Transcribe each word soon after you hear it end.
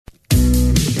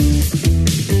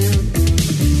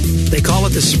They call it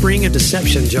the spring of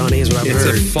deception, Johnny, is what I've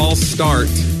heard. It's a false start.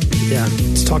 Yeah,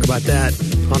 let's talk about that.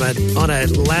 On a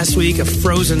last week, a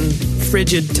frozen,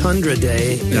 frigid tundra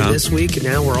day. And this week,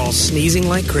 now we're all sneezing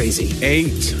like crazy. 8,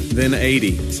 then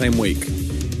 80, same week.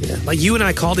 Yeah, like you and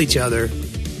I called each other.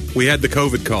 We had the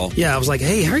COVID call. Yeah, I was like,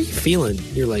 hey, how are you feeling?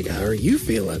 You're like, how are you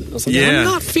feeling? I was like, Yeah. I'm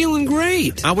not feeling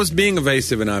great. I was being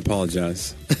evasive, and I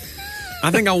apologize.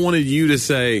 I think I wanted you to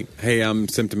say, hey, I'm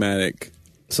symptomatic.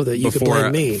 So that you could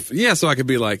blame me. Yeah, so I could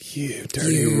be like, you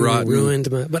dirty, You rotten.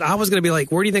 ruined my... But I was going to be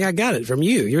like, where do you think I got it? From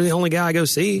you. You're the only guy I go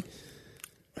see.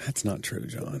 That's not true,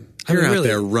 John. I mean, You're out really.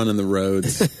 there running the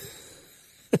roads,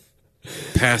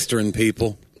 pastoring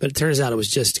people. But it turns out it was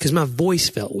just... Because my voice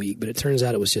felt weak, but it turns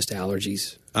out it was just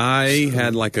allergies. I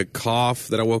had like a cough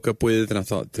that I woke up with, and I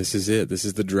thought, this is it. This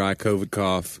is the dry COVID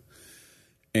cough,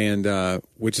 and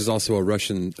which is also a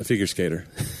Russian figure skater.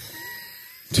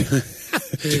 dry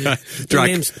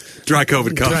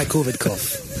COVID cough. Dry COVID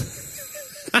cough.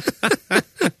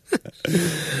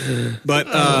 But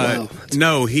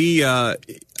no, he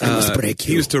must break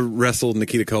he you. used to wrestle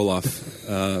Nikita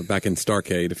Koloff back in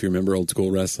Starrcade, if you remember old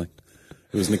school wrestling.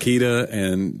 It was Nikita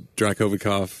and dry COVID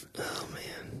cough. Oh, man.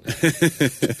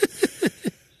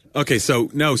 Okay, so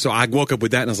I woke up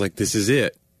with that, and I was like, this is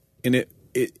it. And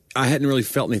I hadn't really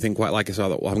felt anything quite like it, so I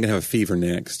thought, well, I'm going to have a fever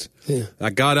next. Yeah. I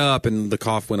got up, and the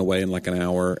cough went away in like an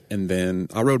hour, and then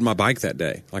I rode my bike that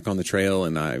day, like on the trail,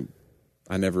 and I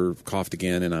never coughed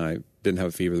again, and I didn't have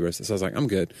a fever the rest of it. So I was like, I'm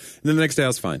good. And then the next day, I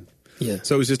was fine. Yeah.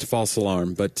 So it was just a false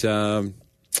alarm. But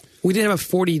We did have a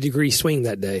 40-degree swing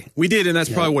that day. we did, and that's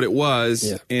probably what it was.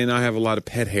 Yeah. And I have a lot of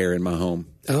pet hair in my home.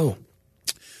 Oh.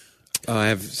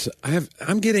 I'm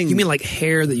getting... You mean like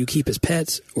hair that you keep as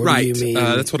pets? Or right. do you mean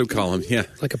That's what we call them, yeah.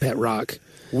 like a pet rock?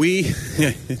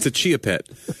 It's a chia pet.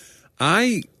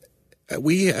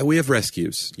 We have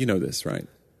rescues. You know this, right?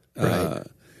 Right.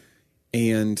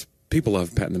 And people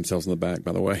love patting themselves on the back,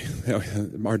 by the way.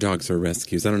 Our dogs are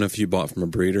rescues. I don't know if you bought from a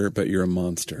breeder, but you're a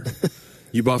monster.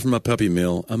 You bought from a puppy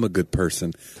mill. I'm a good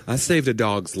person. I saved a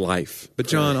dog's life. But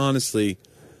John, honestly,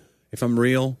 if I'm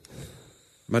real,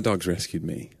 my dogs rescued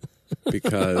me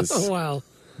because Oh, wow.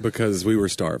 because we were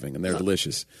starving, and they're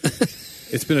delicious.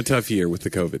 It's been a tough year with the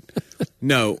COVID.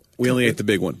 No, we only ate the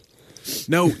big one.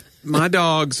 No, my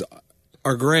dogs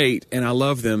are great, and I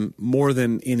love them more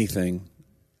than anything.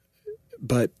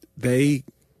 But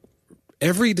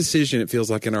every decision, it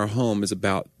feels like, in our home is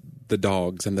about the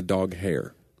dogs and the dog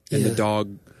hair. And the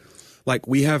dog, like,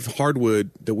 we have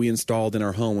hardwood that we installed in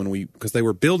our home because they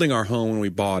were building our home when we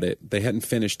bought it. They hadn't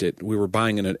finished it. We were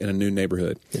buying in a new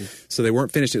neighborhood. Yeah. So they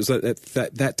weren't finished. It was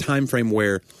that time frame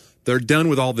where they're done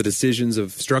with all the decisions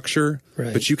of structure,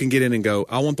 right. But you can get in and go,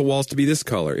 I want the walls to be this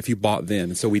color if you bought then.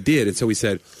 And so we did. And so we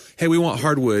said, hey, we want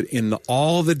hardwood in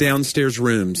all the downstairs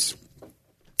rooms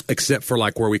except for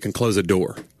like where we can close a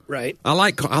door. Right. I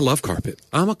love carpet.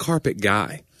 I'm a carpet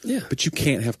guy. Yeah. But you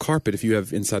can't have carpet if you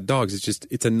have inside dogs.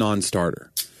 It's a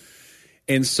non-starter.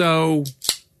 And so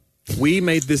we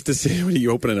made this decision. What are you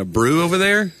opening a brew over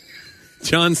there?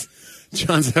 John's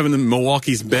having the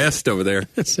Milwaukee's Best over there.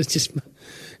 It's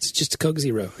just a Coke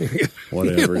Zero.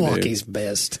 Whatever, Milwaukee's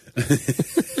Best.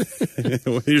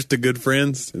 Here's to good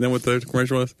friends. And then what the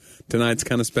commercial was? Tonight's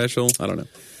kind of special. I don't know.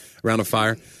 Around a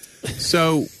fire.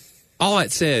 So all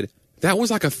that said, that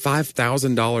was like a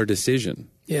 $5,000 decision.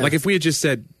 Yeah. Like if we had just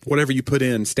said, whatever you put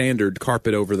in, standard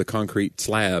carpet over the concrete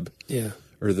slab. Yeah.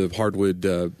 Or the hardwood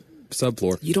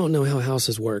subfloor. You don't know how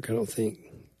houses work, I don't think.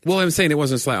 Well, I'm saying it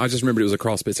wasn't a slab. I just remembered it was a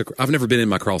crawl space. I've never been in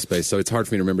my crawl space, so it's hard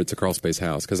for me to remember it's a crawl space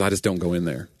house because I just don't go in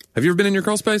there. Have you ever been in your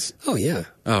crawl space? Oh, yeah.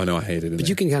 Oh, no, I hate it. But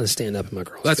you can kind of stand up in my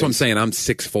crawl That's space. what I'm saying. I'm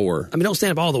 6'4". I mean, don't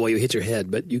stand up all the way. You hit your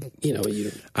head, but you know.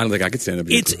 I don't think I could stand up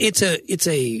in It's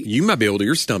a You might be able to.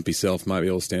 Your stumpy self might be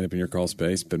able to stand up in your crawl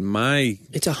space, but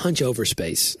it's a hunch over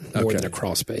space more than a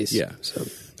crawl space. Yeah. So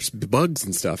there's bugs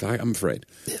and stuff. I'm afraid.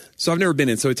 Yeah. So I've never been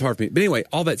in, so it's hard for me. But anyway,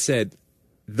 all that said,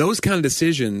 those kind of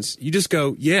decisions, you just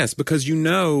go, yes, because you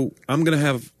know I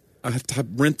have to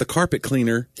rent the carpet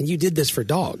cleaner. And you did this for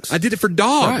dogs. I did it for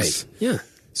dogs. Right. Yeah.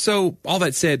 So all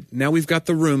that said, now we've got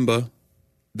the Roomba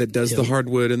that does the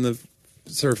hardwood and the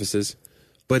surfaces,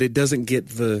 but it doesn't get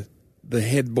the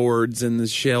headboards and the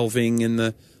shelving and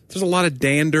there's a lot of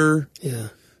dander. Yeah.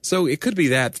 So it could be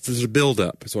that there's a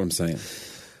buildup, is what I'm saying.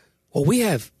 Well, you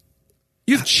have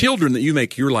children that you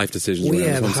make your life decisions around.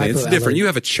 That's what I'm saying. It's different. You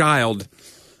have a child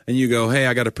and you go, hey,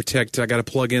 I got to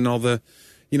plug in all the,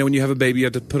 when you have a baby, you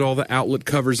have to put all the outlet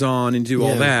covers on and do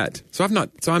all that. So I'm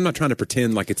not trying to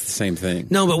pretend like it's the same thing.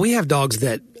 No, but we have dogs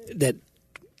that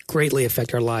greatly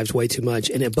affect our lives way too much,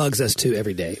 and it bugs us too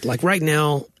every day. Like right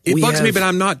now, it bugs me, but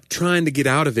I'm not trying to get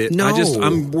out of it. No.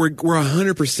 We're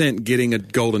 100% getting a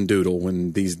golden doodle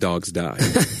when these dogs die.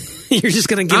 You're just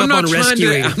going to give up on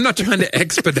rescuing. I'm not trying to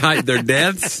expedite their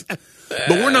deaths, but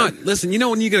we're not. Listen, you know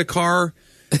when you get a car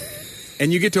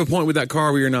and you get to a point with that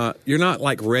car where you're not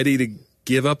like ready to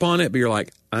give up on it, but you're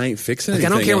like, I ain't fixing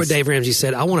anything I don't care else. what Dave Ramsey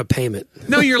said. I want a payment.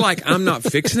 No, you're like, I'm not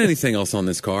fixing anything else on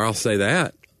this car. I'll say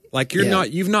that. Like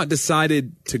you've not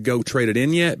decided to go trade it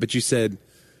in yet, but you said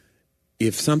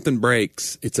if something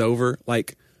breaks, it's over.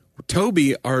 Like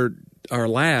Toby, our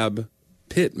lab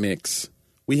pit mix,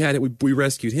 we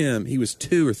rescued him. He was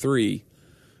 2 or 3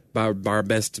 by our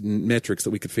best metrics that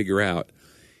we could figure out.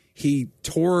 He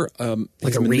tore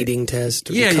like a reading test.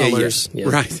 Or yeah, the colors. Yeah.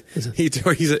 Right. He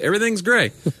said everything's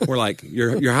gray. We're like,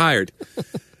 you're hired.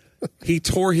 He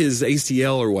tore his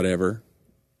ACL or whatever,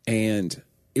 and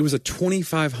it was a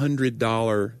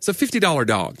 $2,500. It's a $50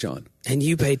 dog, John. And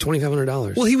you paid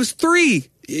 $2,500. Well, he was 3.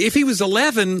 If he was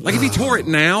 11, like if he tore it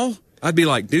now, I'd be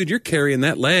like, dude, you're carrying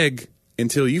that leg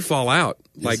until you fall out.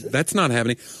 Like that's not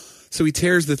happening. So he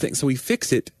tears the thing. So we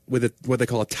fix it with what they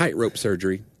call a tightrope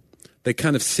surgery. They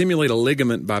kind of simulate a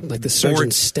ligament by like the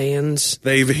surgeon stands.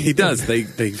 He does. They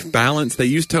balance. They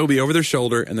use Toby over their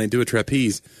shoulder and they do a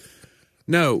trapeze.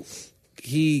 No,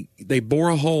 they bore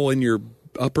a hole in your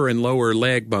upper and lower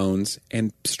leg bones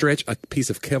and stretch a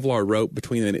piece of Kevlar rope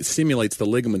between them, and it simulates the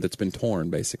ligament that's been torn,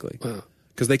 basically. Wow.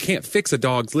 Because they can't fix a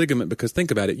dog's ligament because,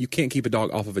 think about it, you can't keep a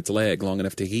dog off of its leg long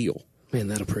enough to heal. Man,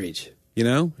 that'll preach. You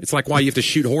know? It's like why you have to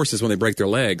shoot horses when they break their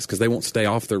legs because they won't stay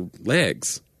off their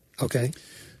legs. Okay.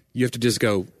 You have to just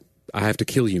go, I have to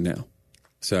kill you now.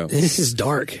 So this is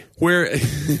dark. Where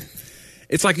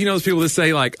it's like, you know those people that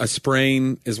say like a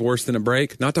sprain is worse than a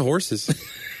break? Not to horses.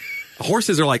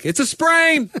 Horses are like, it's a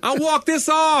sprain. I'll walk this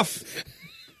off.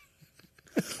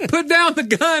 Put down the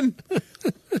gun.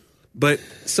 But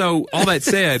so all that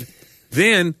said,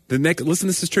 then listen,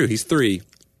 this is true. He's 3.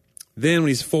 Then when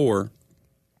he's 4,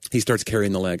 he starts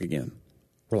carrying the leg again.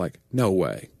 We're like, no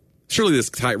way. Surely this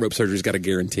tightrope surgery's got a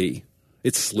guarantee.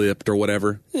 It slipped or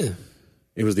whatever. Yeah.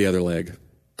 It was the other leg.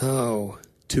 Oh.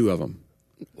 2 of them.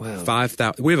 Wow.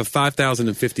 5,000. We have a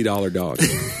 $5,050 dog.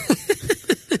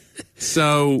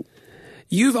 So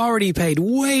you've already paid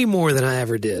way more than I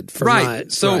ever did for my.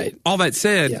 So all that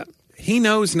said, he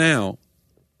knows now.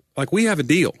 Like we have a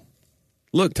deal.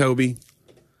 Look, Toby,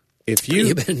 if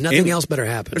nothing else better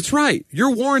happen. That's right.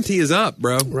 Your warranty is up,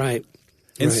 bro. Right.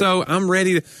 And so I'm not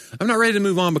ready to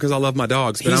move on because I love my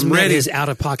dogs, but He's I'm ready. His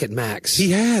out-of-pocket max.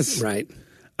 He has. Right.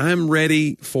 I'm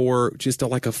ready for just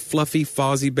like a fluffy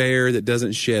Fozzie bear that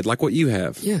doesn't shed, like what you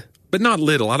have. Yeah. But not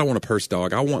little. I don't want a purse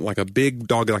dog. I want like a big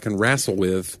dog that I can wrestle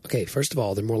with. Okay, first of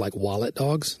all, they're more like wallet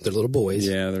dogs. They're little boys.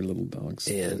 Yeah, they're little dogs.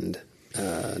 And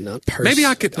not purse. Maybe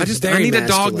I could. I need a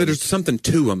dog that there's something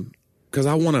to them because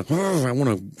I want to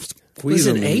squeeze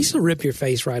Listen, them. Ace will rip your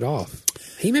face right off.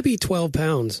 He may be 12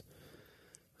 pounds.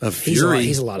 Of fury.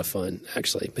 He's a lot of fun,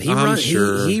 actually. But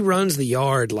he runs the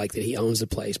yard like that. He owns the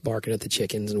place, barking at the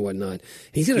chickens and whatnot.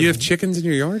 You have chickens in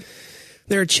your yard?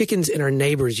 There are chickens in our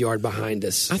neighbor's yard behind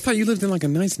us. I thought you lived in like a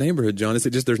nice neighborhood, John. Is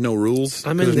it just there's no rules?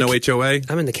 There's no HOA?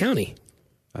 I'm in the county.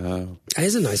 Oh. It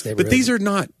is a nice neighborhood. But these are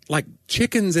not, like,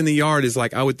 chickens in the yard is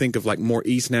like, I would think of like more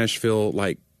East Nashville,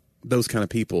 like those kind of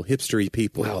people, hipstery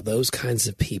people. Wow, those kinds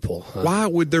of people. Huh? Why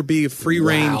would there be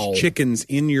free-range chickens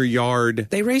in your yard?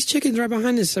 They raise chickens right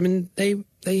behind us. I mean,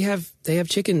 they have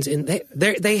chickens in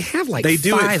they have like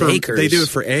 5 acres. They do it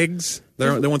for eggs.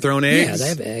 They want their own eggs. Yeah, they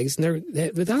have eggs, and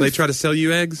they try to sell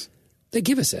you eggs. They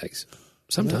give us eggs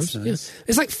sometimes. Nice. Yeah,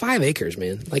 it's like 5 acres,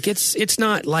 man. Like it's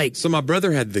not like. So my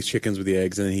brother had the chickens with the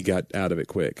eggs, and then he got out of it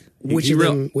quick.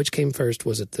 Which came first?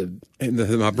 Was it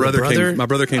my brother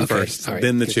came okay. first, Right.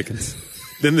 then the chickens.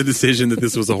 Then the decision that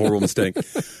this was a horrible mistake.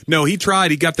 No, he tried.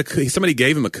 He got somebody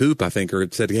gave him a coop, I think, or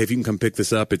said, hey, if you can come pick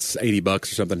this up, it's $80 or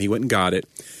something. He went and got it.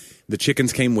 The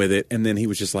chickens came with it, and then he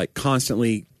was just like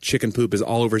constantly chicken poop is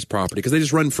all over his property because they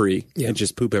just run free and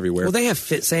just poop everywhere. Well, they have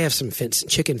some fence,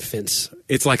 chicken fence.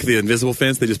 It's like the invisible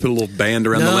fence. They just put a little band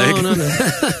around the leg.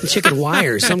 No. Chicken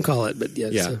wire, some call it, but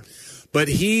yeah. So. But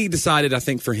he decided, I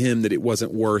think, for him that it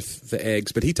wasn't worth the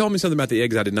eggs. But he told me something about the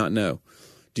eggs I did not know.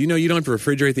 Do you know you don't have to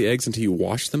refrigerate the eggs until you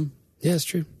wash them? Yeah, it's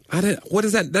true. What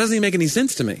is that? That doesn't even make any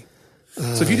sense to me.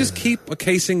 So if you just keep a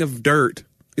casing of dirt,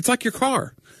 it's like your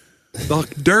car.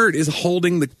 The dirt is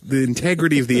holding the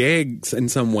integrity of the eggs in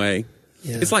some way.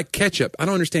 Yeah. It's like ketchup. I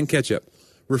don't understand ketchup.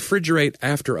 Refrigerate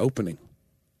after opening.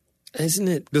 Isn't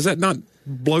it? Does that not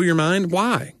blow your mind?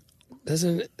 Why?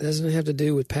 Doesn't it have to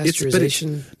do with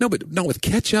pasteurization? But not with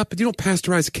ketchup. You don't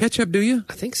pasteurize ketchup, do you?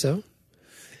 I think so.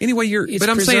 Anyway, it's but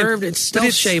I'm preserved. saying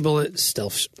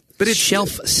It's shelf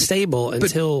stable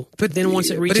until. But then once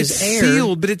it reaches air,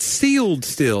 sealed. But it's sealed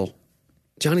still.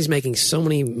 Johnny's making so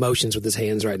many motions with his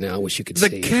hands right now. I wish you could see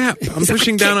The cap. I'm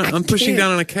pushing down. I'm pushing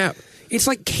down on a cap. It's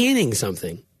like canning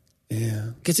something. Yeah,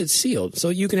 because it's sealed, so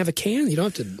you can have a can. You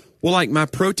don't have to. Well, like my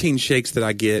protein shakes that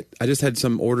I get, I just had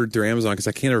some ordered through Amazon because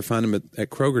I can't ever find them at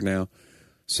Kroger now.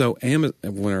 So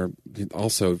Amazon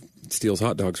also steals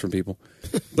hot dogs from people,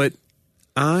 but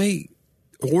I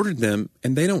ordered them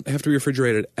and they don't have to be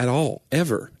refrigerated at all,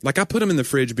 ever. Like I put them in the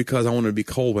fridge because I want them to be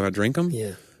cold when I drink them.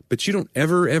 Yeah, but you don't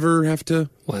ever have to.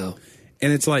 Wow.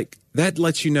 And it's like, that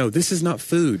lets you know this is not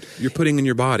food you're putting in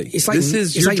your body. It's like,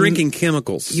 you're drinking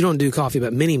chemicals. You don't do coffee,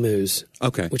 but mini moos.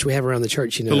 Okay. Which we have around the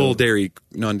church, you know. The little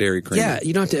non-dairy cream. Yeah,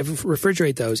 you don't have to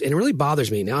refrigerate those. And it really bothers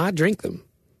me. Now, I drink them,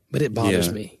 but it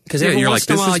bothers me. Because every once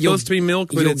in a while, this is supposed to be milk,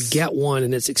 but you'll get one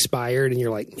and it's expired, and you're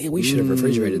like, man, we should have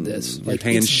refrigerated this. Like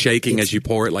your hands shaking as you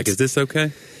pour it. Like, is this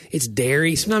okay? It's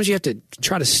dairy. Sometimes you have to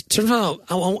try to. Sometimes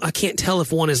I can't tell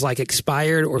if one is like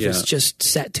expired or if it's just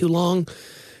sat too long.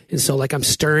 And so, like, I'm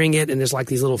stirring it, and there's like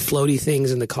these little floaty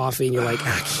things in the coffee, and you're like,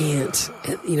 I can't,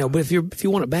 you know. But if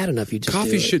you want it bad enough, you just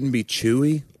coffee shouldn't be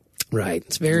chewy, right?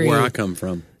 It's very where I come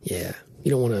from. Yeah,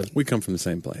 you don't want to. We come from the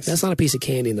same place. That's not a piece of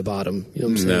candy in the bottom. You know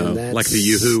what I'm saying? No, that's, like the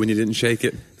Yoo-hoo when you didn't shake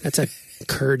it. That's a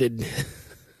curded.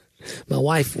 My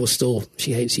wife will still.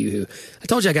 She hates Yoo-hoo. I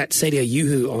told you I got Sadie a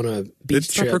Yoo-hoo on a beach Did it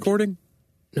stop trip. recording?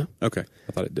 No. Okay,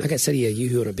 I thought it did. I got Sadie a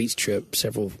Yoo-hoo on a beach trip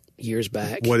several years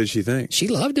back. What did she think? She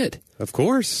loved it. Of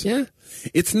course. Yeah.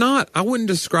 It's not, I wouldn't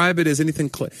describe it as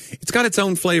anything, it's got its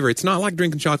own flavor. It's not like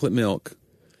drinking chocolate milk.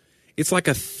 It's like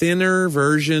a thinner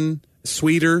version,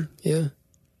 sweeter. Yeah.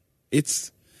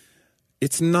 It's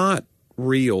not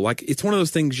real. Like, it's one of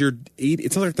those things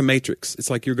it's not like the Matrix. It's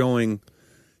like you're going,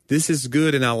 this is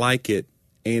good and I like it,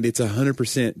 and it's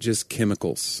 100% just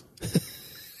chemicals.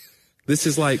 This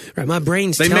is like, right, my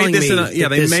brain's they telling made this me.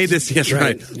 They made this. Yes,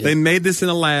 right. Yeah. They made this in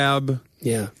a lab.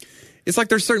 Yeah. It's like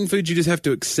there's certain foods you just have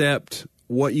to accept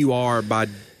what you are by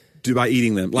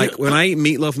eating them. Like when I eat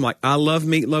meatloaf, I'm like, I love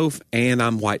meatloaf and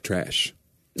I'm white trash.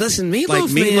 Listen, meatloaf, like,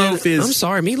 meatloaf man, is. I'm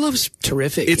sorry, meatloaf's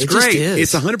terrific. It's it great. Just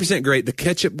is. It's 100% great. The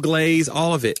ketchup glaze,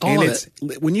 all of it.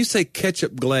 When you say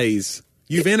ketchup glaze,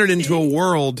 you've entered into a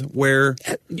world where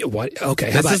what?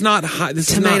 Okay, this is not hot.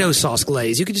 This tomato is sauce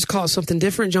glaze. You could just call it something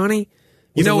different, Johnny.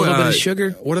 You know, a little bit of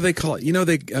sugar. What do they call it? You know,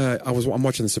 I'm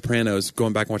watching The Sopranos,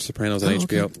 going back and watching Sopranos on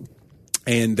HBO. Okay.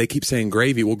 And they keep saying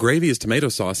gravy. Well, gravy is tomato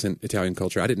sauce in Italian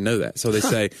culture. I didn't know that. So they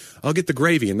say, I'll get the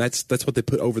gravy, and that's what they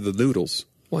put over the noodles.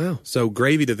 Wow. So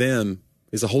gravy to them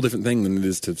is a whole different thing than it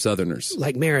is to Southerners.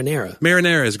 Like marinara.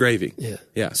 Marinara is gravy. Yeah.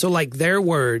 Yeah. So like their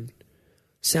word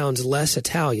sounds less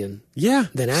Italian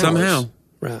than ours. Somehow.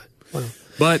 Right. Wow.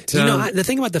 But the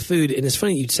thing about the food, and it's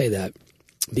funny you'd say that,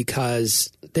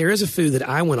 because there is a food that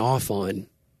I went off on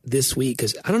this week,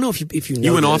 because I don't know if you know.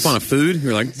 You went this. off on a food?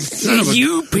 You're like,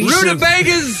 you piece of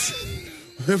Vegas.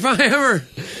 If I ever.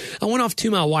 I went off to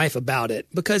my wife about it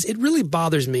because it really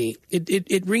bothers me.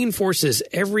 It reinforces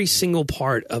every single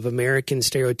part of American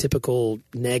stereotypical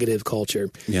negative culture.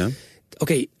 Yeah.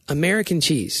 Okay, American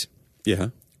cheese. Yeah.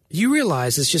 You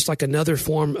realize it's just like another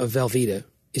form of Velveeta.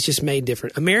 It's just made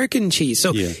different. American cheese.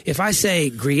 So if I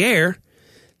say Gruyere,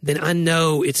 then I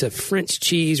know it's a French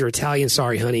cheese or Italian.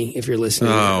 Sorry, honey, if you're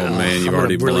listening. Oh, man, you've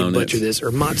already really blown butcher it. this. Or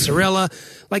mozzarella.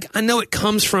 Like, I know it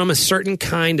comes from a certain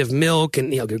kind of milk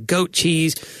and goat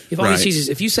cheese. If all these cheeses,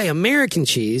 if you say American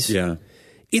cheese,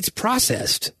 it's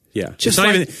processed. Yeah. Just it's not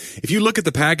like, even, if you look at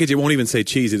the package, it won't even say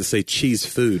cheese. It'll say cheese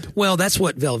food. Well, that's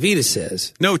what Velveeta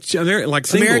says. No, like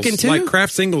singles. American too? Like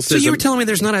Kraft singles says. So you were telling me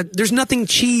there's nothing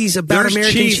cheese about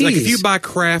American cheese. Like if you buy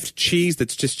Kraft cheese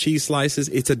that's just cheese slices,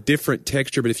 it's a different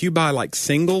texture. But if you buy like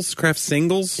singles, Kraft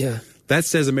singles, that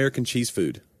says American cheese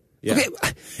food. Yeah. Okay.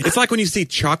 It's like when you see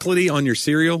chocolatey on your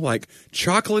cereal, like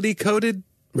chocolatey coated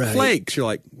flakes. You're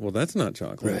like, well, that's not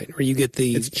chocolate. Right. Or you get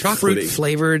the fruit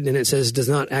flavored and it says does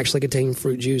not actually contain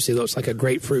fruit juice. It looks like a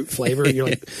grapefruit flavor. And you're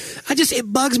like,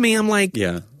 it bugs me. I'm like,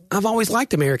 I've always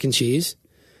liked American cheese.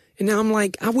 And now I'm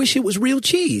like, I wish it was real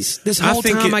cheese. This whole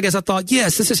time, I guess I thought,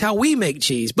 yes, this is how we make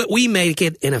cheese. But we make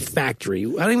it in a factory. I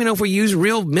don't even know if we use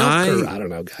real milk or I don't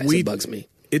know, guys. It bugs me.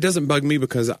 It doesn't bug me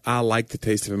because I like the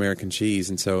taste of American cheese,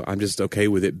 and so I'm just okay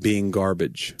with it being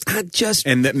garbage.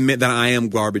 And that I am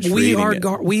garbage for eating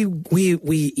it.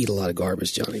 We eat a lot of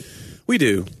garbage, Johnny. We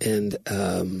do. And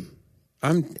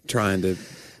I'm trying to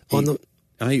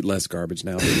I eat less garbage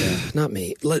now. Not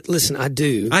me. Listen, I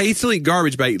do. I still eat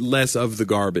garbage, but I eat less of the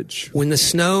garbage. When the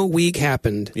snow week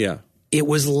happened, it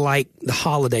was like the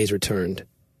holidays returned.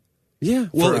 Yeah.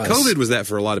 Well, COVID was that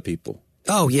for a lot of people.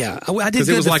 Oh yeah, I did. Because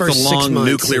it was like the long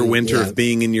nuclear winter of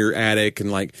being in your attic,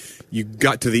 and like you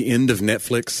got to the end of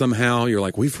Netflix somehow. You're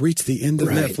like, we've reached the end of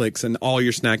Netflix, and all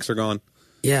your snacks are gone.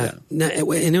 Yeah.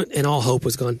 And all hope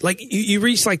was gone. Like you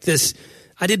reached like this.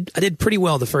 I did pretty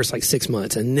well the first like 6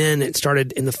 months, and then it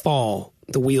started in the fall.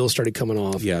 The wheels started coming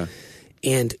off. Yeah.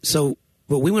 And so,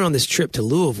 but we went on this trip to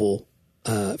Louisville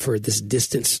for this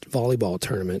distance volleyball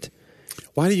tournament.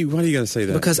 Why do you got to say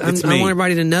that? Because I want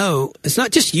everybody to know it's not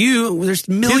just you. There's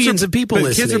millions of people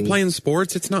listening. Kids are playing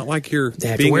sports. It's not like you're they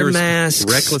have being to wear masks.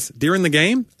 Reckless during the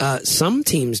game. Some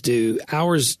teams do.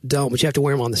 Ours don't, but you have to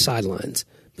wear them on the sidelines.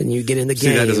 When you get in the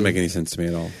game. See, that doesn't make any sense to me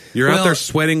at all. You're out there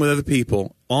sweating with other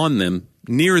people, on them,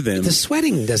 near them. The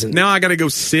sweating doesn't. Now I got to go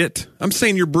sit. I'm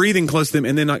saying you're breathing close to them,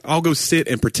 and then I'll go sit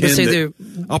and pretend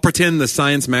I'll pretend the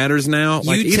science matters now.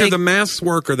 Like either the masks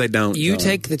work or they don't. You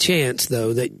take the chance,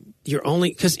 though, that you're only,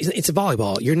 because it's a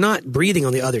volleyball, you're not breathing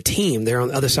on the other team. They're on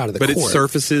the other side of the court. But it's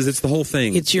surfaces. It's the whole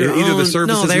thing. It's your either the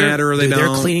surfaces matter or they don't.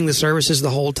 They're cleaning the surfaces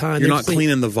the whole time. You're not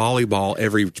cleaning the volleyball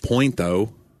every point,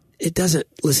 though. It doesn't.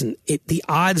 Listen, the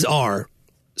odds are,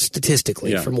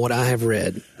 statistically, from what I have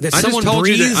read, that I someone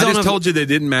just told you that it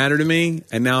didn't matter to me,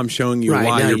 and now I'm showing you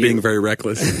why you're being very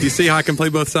reckless. Do you see how I can play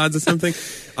both sides of something?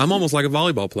 I'm almost like a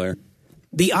volleyball player.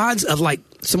 The odds of like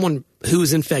someone who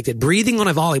is infected breathing on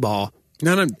a volleyball.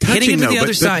 No, touching the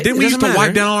other side. Didn't we used to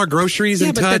wipe down all our groceries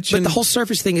and touch? But the whole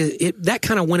surface thing that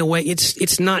kind of went away.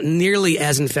 It's not nearly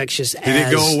as infectious. Did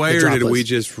it go away, or did we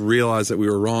just realize that we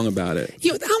were wrong about it?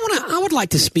 I would like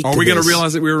to speak. Are we going to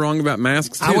realize that we were wrong about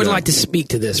masks? Too, I would like to speak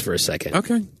to this for a second.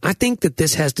 Okay. I think that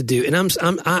this has to do, and I'm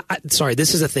sorry.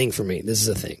 This is a thing for me. This is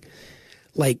a thing.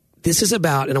 Like this is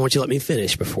about, and I want you to let me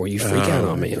finish before you freak out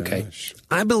on me. Okay. Gosh.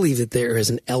 I believe that there is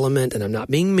an element, and I'm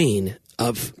not being mean,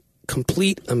 of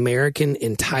complete American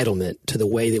entitlement to the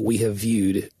way that we have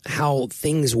viewed how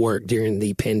things work during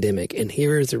the pandemic. And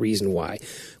here is the reason why.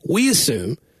 We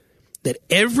assume that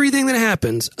everything that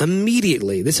happens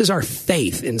immediately, this is our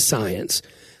faith in science,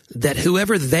 that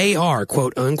whoever they are,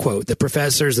 quote unquote, the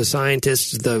professors, the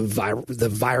scientists, the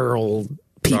viral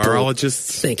people.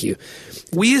 Virologists. Thank you.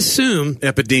 We assume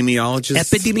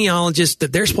epidemiologists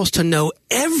that they're supposed to know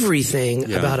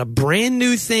everything about a brand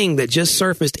new thing that just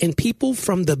surfaced, and people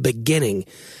from the beginning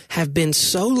have been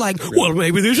so like, well,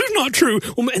 maybe this is not true,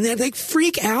 and then they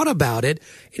freak out about it.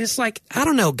 And it's like, I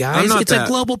don't know, guys. It's a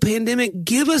global pandemic.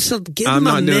 Give them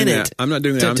a minute. I'm not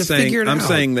doing that. I'm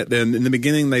saying that in the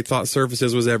beginning they thought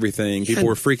surfaces was everything. People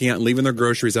were freaking out and leaving their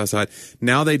groceries outside.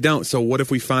 Now they don't. So what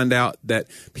if we find out that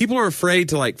people are afraid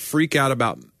to like freak out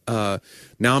about now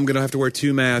I'm going to have to wear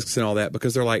 2 masks and all that,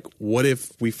 because they're like, what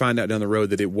if we find out down the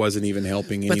road that it wasn't even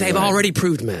helping anyway? But they've already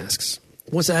proved masks.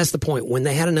 That's the point. When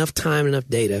they had enough time, enough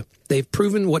data, they've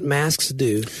proven what masks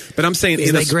do. But I'm saying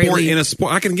in a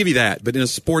sport, I can give you that. But in a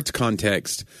sports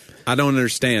context, I don't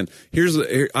understand.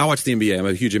 I watch the NBA. I'm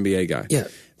a huge NBA guy. Yeah.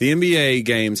 The NBA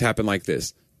games happen like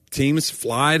this. Teams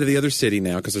fly to the other city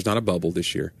now because there's not a bubble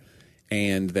this year.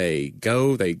 And they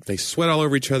go, they sweat all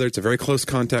over each other. It's a very close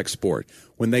contact sport.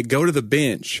 When they go to the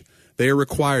bench, they are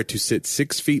required to sit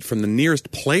 6 feet from the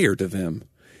nearest player to them.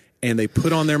 And they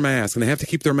put on their mask, and they have to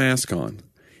keep their mask on.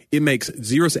 It makes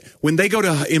zero sense. When they go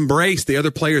to embrace the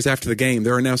other players after the game,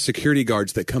 there are now security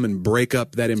guards that come and break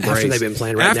up that embrace. After they've been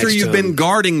playing right next to After you've been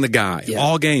guarding the guy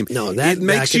all game. No, it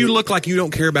makes you look like you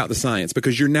don't care about the science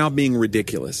because you're now being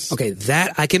ridiculous. Okay,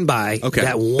 that I can buy. Okay,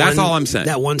 that's all I'm saying.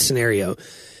 That one scenario.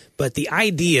 But the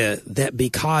idea that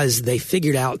because they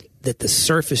figured out that the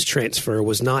surface transfer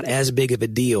was not as big of a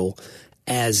deal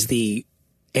as the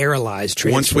aerolized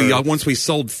transfer. Once we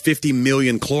sold 50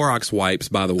 million Clorox wipes,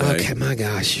 by the way. Okay, my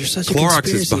gosh, you're such a Clorox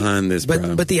conspiracy. is behind this,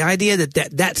 bro. But the idea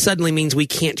that suddenly means we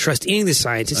can't trust any of the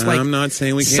science. It's like I'm not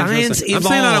saying we can't science trust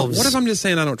evolves. What if I'm just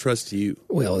saying I don't trust you?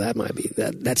 Well, that might be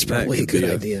that's probably a good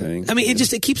idea. Thing. I mean,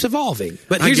 it keeps evolving.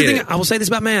 But here's the thing. I will say this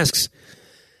about masks.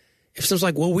 If someone's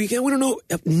like, well, we don't know.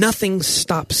 Nothing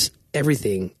stops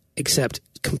everything except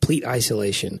complete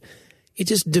isolation. It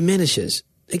just diminishes.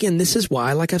 Again, this is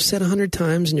why, like I've said 100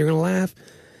 times, and you're going to laugh,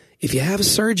 if you have a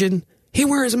surgeon, he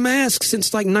wears a mask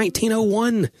since like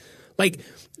 1901. Like,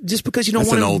 just because you don't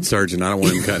want That's an old surgeon. I don't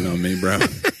want him cutting on me, bro.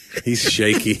 He's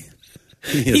shaky.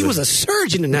 He was a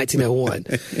surgeon in 1901.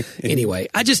 Anyway,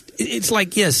 it's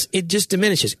like, yes, it just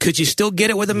diminishes. Could you still get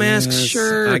it with a mask? Yes,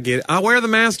 sure. I get it. I wear the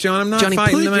mask, John. I'm not Johnny,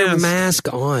 fighting the mask. put your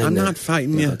mask on. I'm not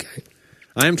fighting you. Okay.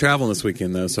 I am traveling this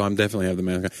weekend, though, so I'm definitely have the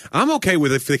mask on. I'm okay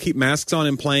with it if they keep masks on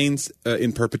in planes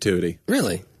in perpetuity.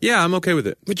 Really? Yeah, I'm okay with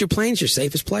it. But your plane's your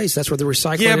safest place. That's where the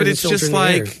recycling Yeah, but it's just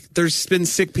like there's been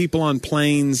sick people on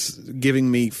planes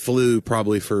giving me flu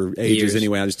probably for ages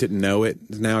anyway. I just didn't know it.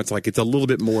 Now it's like it's a little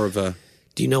bit more of a...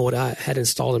 Do you know what I had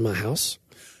installed in my house?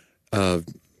 I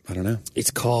don't know.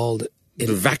 It's called...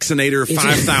 The Vaccinator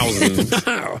 5000.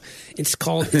 No,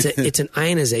 it's an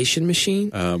ionization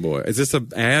machine. Oh boy, is this a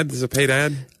ad? Is this a paid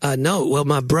ad? No. Well,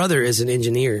 my brother is an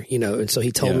engineer, and so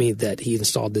he told me that he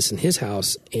installed this in his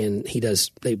house, and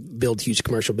they build huge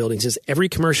commercial buildings. It's every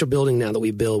commercial building now that we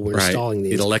build, we're installing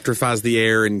these. It electrifies the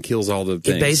air and kills all the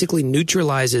things. It basically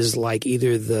neutralizes like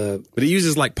either the. But it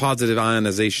uses like positive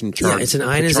ionization charge. Yeah, it's an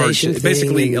ionization. It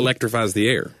basically electrifies the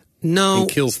air. No, and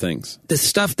kills things. The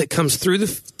stuff that comes through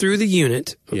the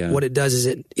unit, what it does is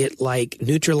it like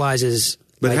neutralizes.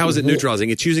 But how is it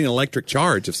neutralizing? It's using an electric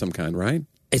charge of some kind, right?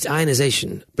 It's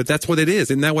ionization. But that's what it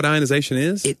is. Isn't that what ionization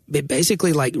is? It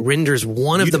basically like renders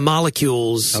one of the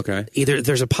molecules. Okay. Either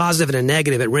there's a positive and a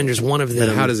negative. It renders one of them.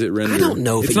 But how does it render? I don't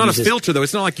know. It's not a filter though.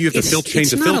 It's not like you have to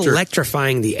change the filter. It's not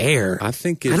electrifying the air. I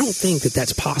don't think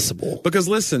that's possible. Because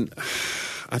listen.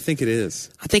 I think it is.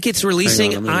 I think it's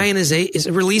releasing It's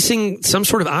releasing some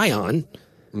sort of ion.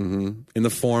 Mm-hmm. In the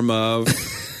form of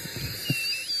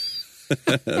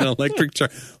an electric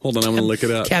charge. Hold on, I'm going to look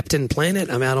it up. Captain Planet?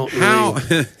 I mean, I don't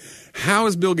really... How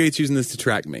is Bill Gates using this to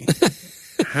track me?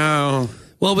 How...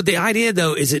 Well, but the idea,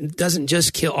 though, is it doesn't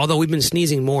just kill... Although we've been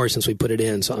sneezing more since we put it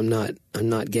in, so I'm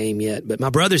not game yet. But my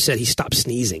brother said he stopped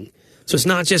sneezing. So it's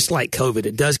not just like COVID.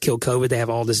 It does kill COVID. They have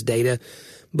all this data.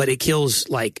 But it kills,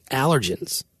 like,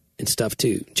 allergens and stuff,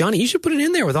 too. Johnny, you should put it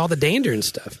in there with all the dander and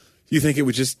stuff. You think it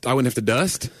would I wouldn't have to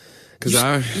dust?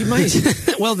 You might.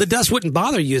 Well, the dust wouldn't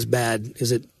bother you as bad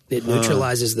because it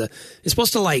neutralizes the... It's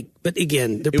supposed to, like... But,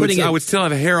 again, they're putting I would still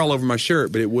have hair all over my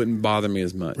shirt, but it wouldn't bother me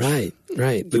as much. Right.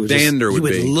 The dander would be...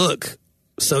 You would look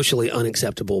socially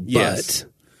unacceptable, yes.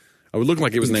 But... I would look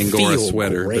like it was an Angora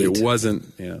sweater, great. But it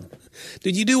wasn't,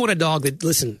 Dude, you do want a dog that...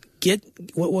 Listen,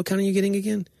 what kind are you getting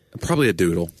again? Probably a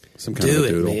doodle. Some kind of a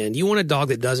doodle. Man. You want a dog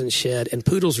that doesn't shed. And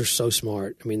poodles are so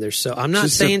smart. I mean, they're so... I'm not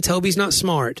saying Toby's not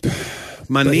smart.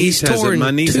 My niece has a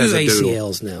doodle.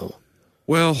 ACLs now.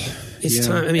 Well, it's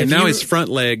time. I mean, and now his front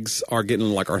legs are getting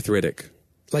like arthritic.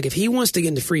 Like if he wants to get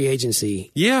into free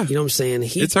agency, you know what I'm saying?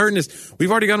 It's hurting us. We've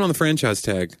already got him on the franchise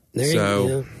tag. This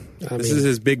is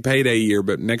his big payday year,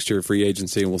 but next year free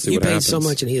agency, and we'll see what happens. He paid so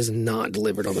much, and he has not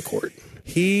delivered on the court.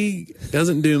 He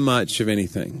doesn't do much of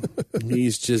anything.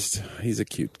 he's a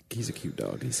cute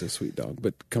dog. He's a sweet dog.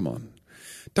 But come on,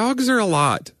 dogs are a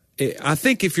lot. I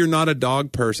think if you're not a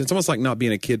dog person, it's almost like not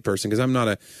being a kid person. Because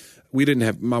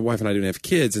my wife and I didn't have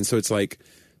kids, and so it's like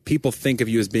people think of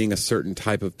you as being a certain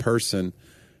type of person.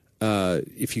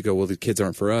 If you go, well, the kids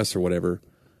aren't for us or whatever.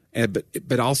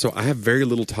 But also, I have very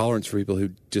little tolerance for people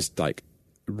who just like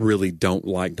really don't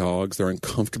like dogs. They're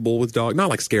uncomfortable with dogs. Not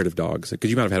like scared of dogs, because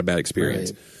you might have had a bad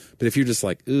experience. Right. But if you're just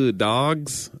like, ooh,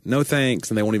 dogs, no thanks,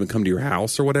 and they won't even come to your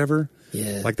house or whatever.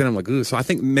 Yeah. Like then I'm like, ooh. So I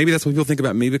think maybe that's what people think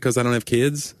about me because I don't have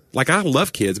kids. Like I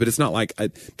love kids, but it's not like I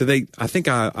think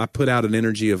I put out an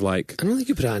energy of like. I don't think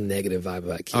you put out a negative vibe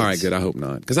about kids. All right, good. I hope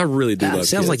not, because I really do love kids.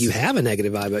 It sounds like you have a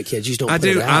negative vibe about kids. You just don't. I put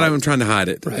do. It out. I'm trying to hide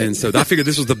it, right. And so I figured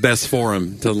this was the best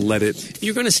forum to let it. If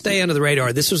you're going to stay under the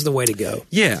radar, this was the way to go.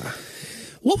 Yeah.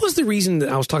 What was the reason that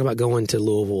I was talking about going to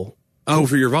Louisville? Oh,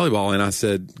 for your volleyball, and I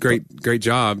said, great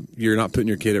job. You're not putting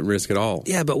your kid at risk at all.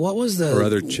 Yeah, but what was the... Or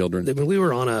other children. When we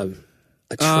were on a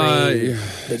train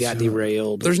that got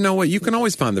derailed. There's no way. You can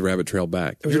always find the rabbit trail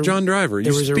back. You're John Driver.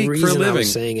 You speak for a living. I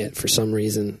was saying it for some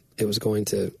reason. It was going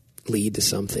to lead to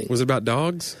something. Was it about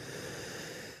dogs?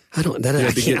 I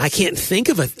can't think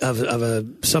of a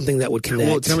something that would connect.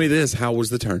 Well, tell me this. How was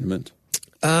the tournament?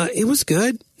 It was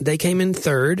good. They came in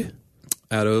third.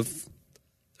 Out of...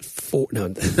 4. No.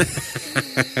 No,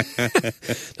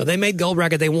 they made gold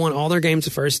bracket. They won all their games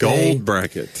the first day. Gold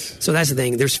bracket. So that's the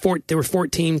thing. There were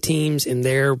 14 teams in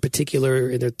their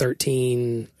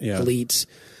 13 elites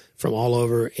from all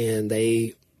over, and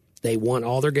they won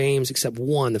all their games except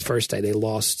one the first day. They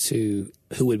lost to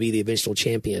who would be the eventual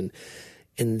champion.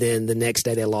 And then the next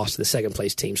day they lost to the second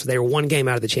place team. So they were one game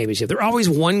out of the championship. They're always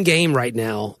one game right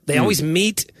now. They always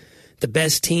meet the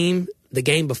best team the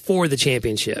game before the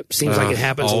championship. Seems like it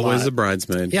happens a lot. Always a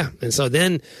bridesmaid. Yeah. And so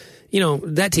then,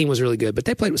 that team was really good.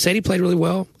 But Sadie played really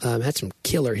well. Had some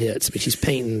killer hits, but she's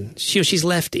painting. She's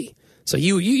lefty. So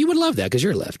you would love that because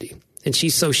you're lefty. And she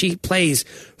plays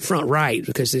front right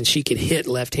because then she could hit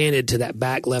left-handed to that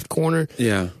back left corner.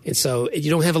 Yeah. And so you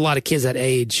don't have a lot of kids that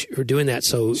age who are doing that.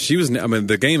 So she was. I mean,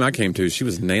 the game I came to, she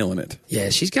was nailing it. Yeah,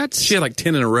 she had like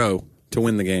 10 in a row to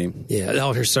win the game. Yeah,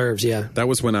 all her serves. Yeah. That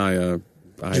was when I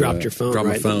dropped your phone. Dropped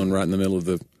my phone right in the middle of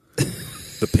the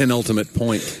penultimate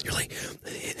point. You're like,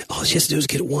 all she has to do is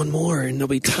get one more, and they'll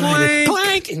be tied.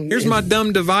 Clank! Here's my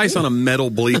dumb device on a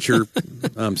metal bleacher.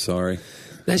 I'm sorry.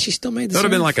 Now she still made the That would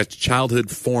have serve? been like a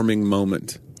childhood forming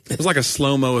moment. It was like a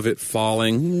slow-mo of it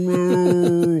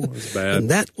falling. It was bad. And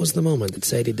that was the moment that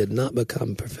Sadie did not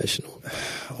become professional.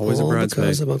 Always a bridesmaid.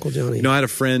 Because of Uncle Johnny. You know, I had a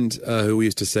friend who we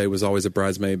used to say was always a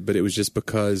bridesmaid, but it was just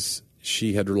because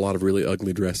she had a lot of really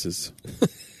ugly dresses.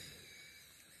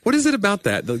 What is it about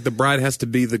that? The bride has to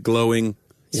be the glowing...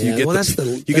 So you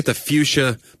get the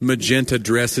fuchsia magenta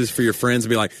dresses for your friends and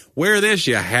be like, wear this,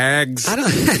 you hags.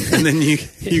 And then you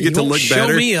get to look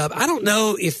better. Show me up. I don't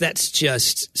know if that's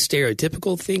just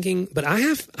stereotypical thinking, but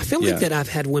I feel like that I've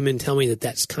had women tell me that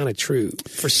that's kind of true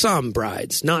for some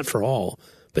brides, not for all,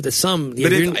 but that some.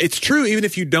 But it's true even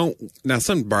if you don't. Now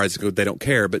some brides they don't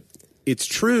care, but it's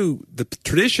true. The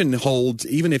tradition holds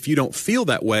even if you don't feel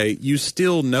that way, you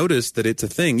still notice that it's a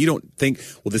thing. You don't think,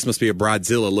 well, this must be a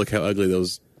bridezilla. Look how ugly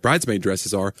those bridesmaid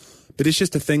dresses are. But it's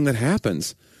just a thing that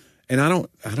happens. And I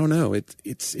don't know.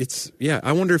 It's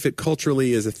I wonder if it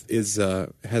culturally has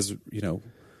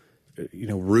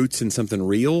roots in something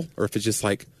real, or if it's just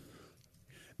like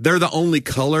they're the only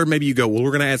color. Maybe you go, well,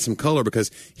 we're going to add some color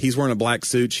because he's wearing a black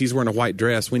suit, she's wearing a white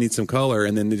dress. We need some color.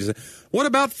 And then they just say, what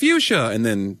about fuchsia? And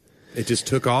then it just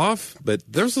took off. But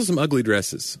there's some ugly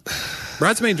dresses.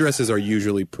 Bridesmaid dresses are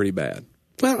usually pretty bad.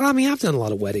 Well, I mean, I've done a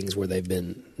lot of weddings where they've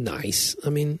been nice. I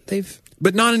mean,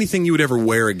 but not anything you would ever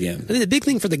wear again. I mean, the big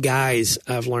thing for the guys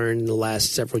I've learned in the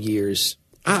last several years.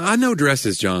 I know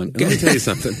dresses, John. Let me tell you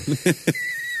something.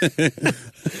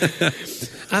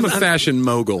 I'm a fashion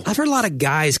mogul. I've heard a lot of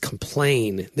guys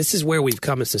complain. This is where we've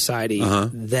come in society,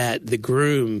 that the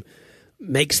groom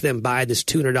makes them buy this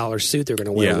 $200 suit they're going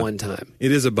to wear one time.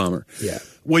 It is a bummer. Yeah.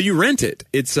 Well, you rent it.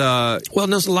 It's well,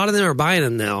 no, a lot of them are buying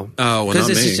them now. Oh, well, not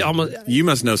me. You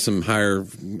must know some higher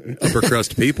upper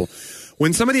crust people.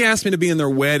 When somebody asked me to be in their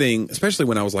wedding, especially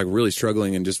when I was like really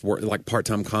struggling and just like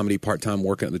part-time comedy, part-time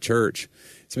working at the church,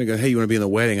 somebody go, "Hey, you want to be in the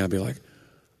wedding?" And I'd be like,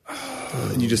 oh,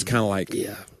 and you just kind of like,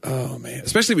 oh man.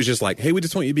 Especially if it was just like, "Hey, we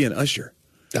just want you to be an usher."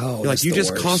 Oh, you're like, you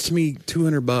just cost me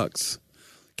 $200.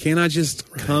 Can't I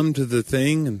just come to the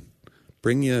thing and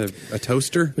bring you a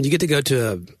toaster? When you get to go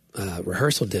to a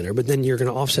rehearsal dinner, but then you're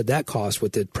going to offset that cost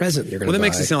with the present you're going to buy. Well, that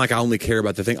makes it sound like I only care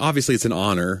about the thing. Obviously, it's an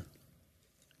honor,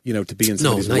 to be in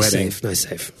somebody's wedding. Nice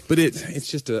safe. But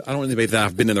it's just I don't want anybody that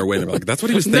I've been in their wedding. Like, that's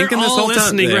what he was thinking this whole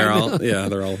time. They're all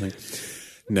thinking.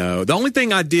 No, the only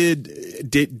thing I did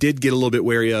get a little bit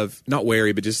wary of, not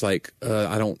wary, but just like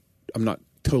I'm not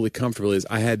totally comfortable is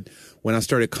when I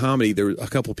started comedy, there were a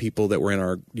couple people that were in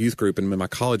our youth group and in my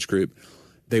college group,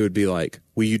 they would be like,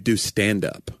 will you do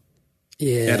stand-up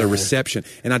at a reception?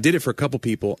 And I did it for a couple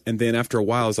people, and then after a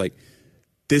while, I was like,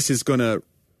 this is going to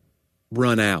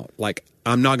run out. Like,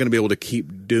 I'm not going to be able to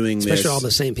keep doing this. Especially all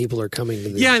the same people are coming to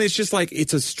the... Yeah, and it's just like,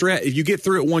 it's a stress. If you get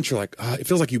through it once, you're like, it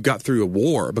feels like you got through a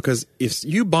war, because if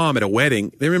you bomb at a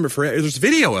wedding, they remember forever. There's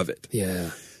video of it. Yeah.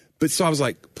 But so I was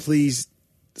like, please...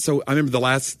 So I remember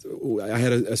I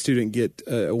had a student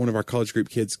one of our college group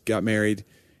kids got married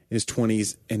in his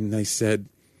 20s, and they said,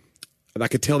 I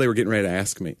could tell they were getting ready to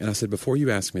ask me. And I said, before you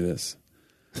ask me this,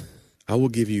 I will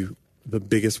give you the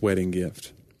biggest wedding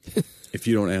gift if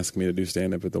you don't ask me to do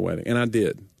stand-up at the wedding. And I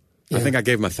did. Yeah. I think I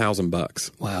gave them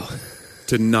 $1,000. Wow.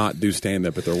 To not do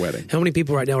stand-up at their wedding. How many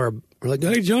people right now are like,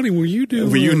 hey, Johnny, will you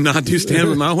not do stand-up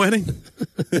at my wedding?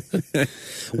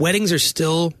 Weddings are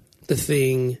still the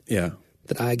thing. Yeah.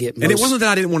 That I get most. And it wasn't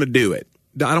that I didn't want to do it.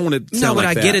 I don't want to sound like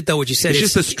that. No, but I get it, though, what you said. It's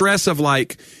just the stress of,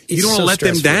 like, you don't want to let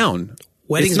them down.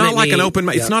 Weddings, it's not like an open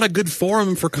mic. It's not a good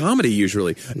forum for comedy,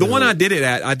 usually. The one I did it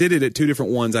at two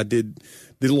different ones. I did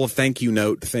the little thank you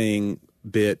note thing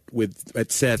bit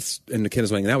at Seth's and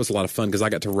McKenna's wedding. And that was a lot of fun because I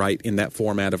got to write in that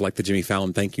format of, like, the Jimmy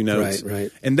Fallon thank you notes.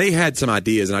 Right. And they had some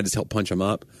ideas, and I just helped punch them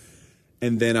up.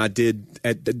 And then I did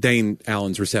at Dane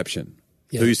Allen's reception.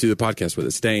 Yeah. Who used to do the podcast with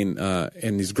us, Dane,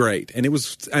 and he's great. And that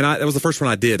was the first one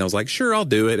I did. And I was like, sure, I'll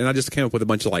do it. And I just came up with a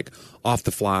bunch of like off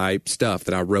the fly stuff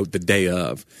that I wrote the day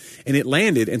of, and it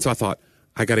landed. And so I thought,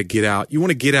 I got to get out. You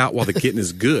want to get out while the getting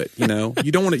is good, You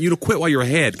don't want to quit while you're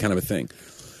ahead, kind of a thing.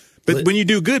 But when you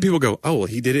do good, people go, oh, well,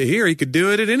 he did it here. He could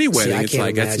do it at any wedding. It's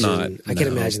like, that's not. I can't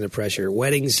imagine the pressure.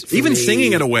 Weddings, even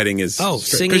singing at a wedding is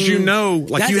singing because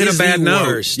like you hit a bad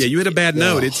note. Yeah, you hit a bad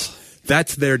note.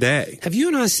 That's their day. Have you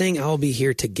and I sang I'll Be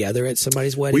Here together at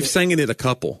somebody's wedding? We've sang it at a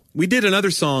couple. We did another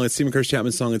song, it's Stephen Curtis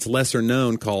Chapman's song, it's lesser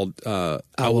known, called I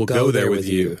Will Go There With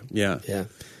You. Yeah.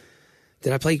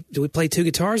 Did we play two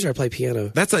guitars or I play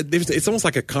piano? It's almost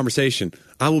like a conversation.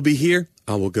 I will be here,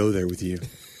 I will go there with you.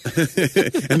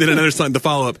 And then another song, the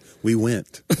follow-up, we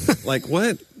went. Like,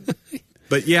 what?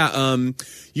 But yeah,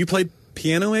 you played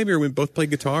piano maybe, or we both played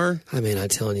guitar? I mean, I'm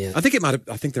telling you. I think there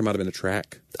might have been a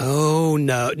track. Oh,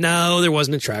 no, there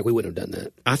wasn't a track. We wouldn't have done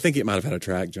that. I think it might have had a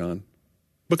track, John.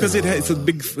 Because it's a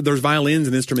big. There's violins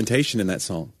and instrumentation in that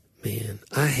song. Man,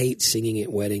 I hate singing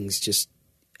at weddings. Just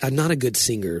I'm not a good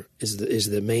singer is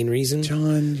the main reason.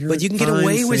 John, but you can get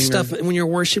away with stuff when you're a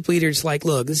worship leader. It's like,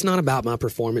 look, it's not about my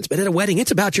performance, but at a wedding,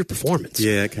 it's about your performance.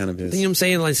 Yeah, it kind of is. You know what I'm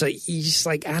saying? Like, it's like you just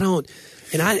like I don't.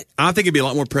 And I think it'd be a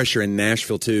lot more pressure in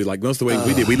Nashville too. Like most of the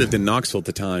weddings we lived in Knoxville at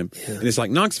the time, and it's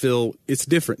like Knoxville, it's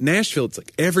different. Nashville, it's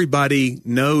like everybody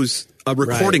knows a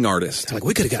recording artist. Like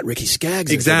we could have got Ricky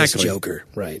Skaggs exactly. As Joker,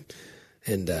 right?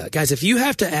 And guys, if you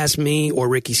have to ask me or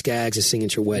Ricky Skaggs to sing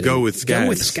at your wedding, go with Skaggs. Go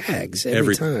with Skaggs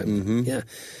every time. Mm-hmm. Yeah,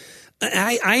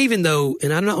 I even though,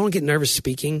 and I don't get nervous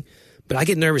speaking, but I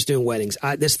get nervous doing weddings.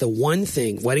 That's the one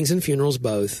thing. Weddings and funerals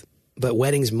both, but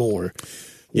weddings more.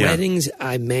 Yeah. Weddings,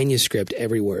 I manuscript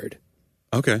every word.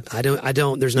 Okay. I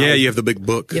don't. There's no. Yeah, you have the big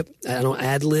book. Yep. I don't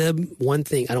ad lib one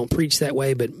thing. I don't preach that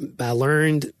way, but I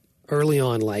learned early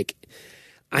on, like,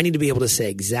 I need to be able to say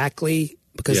exactly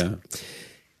because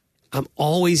I'm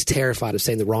always terrified of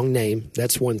saying the wrong name.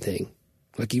 That's one thing.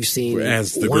 Like you've seen,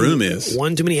 as the groom is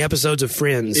one too many episodes of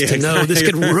Friends to know this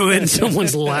could ruin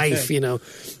someone's life. You know.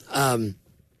 And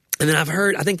then I've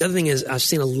heard. I think the other thing is I've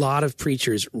seen a lot of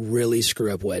preachers really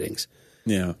screw up weddings.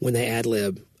 Yeah. When they ad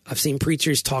lib. I've seen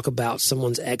preachers talk about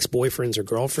someone's ex-boyfriends or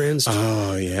girlfriends.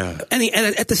 Oh, yeah. And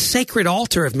at the sacred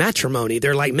altar of matrimony,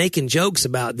 they're like making jokes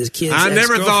about this kid's I never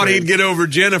ex-girlfriend. thought he'd get over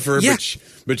Jennifer,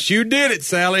 but you did it,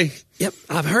 Sally. Yep,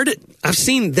 I've heard it. I've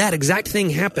seen that exact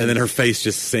thing happen. And then her face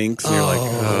just sinks. And you're like,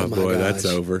 oh boy, that's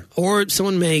over. Or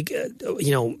someone take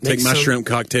my shrimp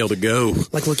cocktail to go.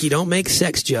 Like, look, you don't make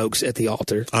sex jokes at the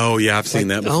altar. Oh, yeah, I've seen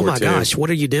that before, oh, my too. gosh, what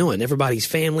are you doing? Everybody's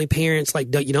family, parents, like,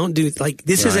 you don't do, like,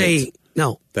 this is a...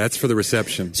 No. That's for the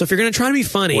reception. So if you're going to try to be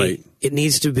funny, it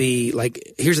needs to be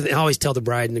like, here's the thing. I always tell the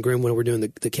bride and the groom when we're doing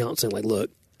the counseling, like,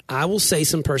 look, I will say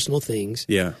some personal things.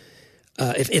 Yeah.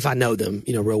 If I know them,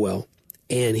 real well.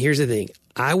 And here's the thing.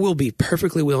 I will be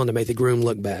perfectly willing to make the groom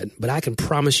look bad, but I can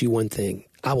promise you one thing.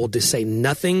 I will just say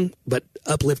nothing but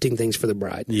uplifting things for the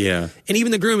bride. Yeah. And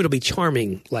even the groom, it'll be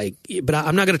charming. Like, but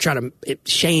I'm not going to try to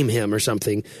shame him or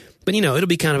something. But, it'll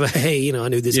be kind of a, hey, I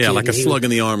knew this kid. Yeah, like a slug in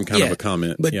the arm kind of a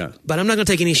comment. But I'm not going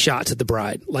to take any shots at the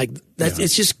bride. Like, that's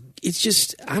it's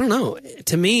just, I don't know.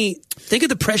 To me, think of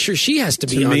the pressure she has to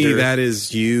be under. To me, that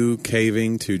is you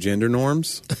caving to gender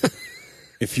norms.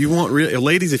 If you want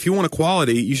ladies, if you want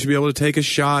equality, you should be able to take a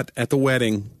shot at the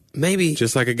wedding. Maybe.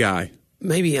 Just like a guy.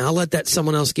 Maybe I'll let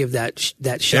someone else give that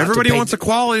shot. Everybody wants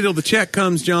equality till the check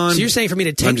comes, John. So you're saying for me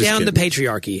to take down the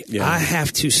patriarchy, I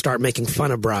have to start making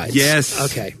fun of brides. Yes.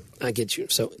 Okay, I get you.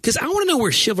 So, because I want to know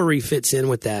where chivalry fits in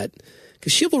with that.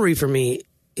 Because chivalry for me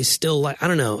is still like, I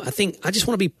don't know. I think I just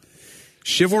want to be.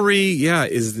 Chivalry,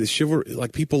 is the chivalry.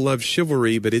 Like, people love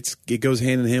chivalry, but it goes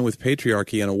hand in hand with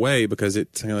patriarchy in a way, because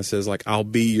it kind of says, like,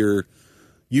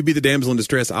 you be the damsel in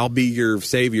distress, I'll be your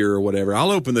savior or whatever.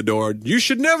 I'll open the door. You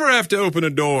should never have to open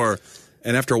a door.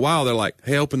 And after a while, they're like,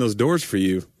 hey, open those doors for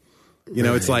you.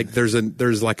 It's like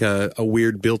there's like a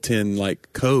weird built-in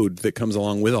like code that comes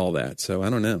along with all that. So I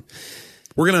don't know.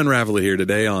 We're going to unravel it here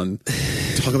today on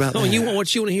talk about that. What you want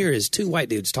to hear is two white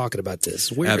dudes talking about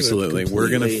this. Absolutely. We're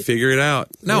going to figure it out.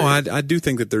 No, I do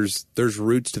think that there's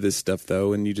roots to this stuff,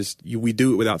 though, and we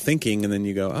do it without thinking, and then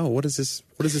you go, oh, what does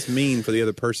this mean for the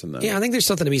other person, though? Yeah, I think there's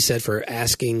something to be said for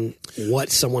asking what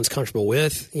someone's comfortable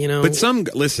with,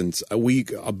 But we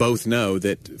both know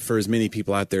that for as many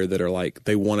people out there that are like,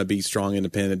 they want to be strong,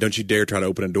 independent, don't you dare try to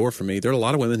open a door for me. There are a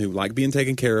lot of women who like being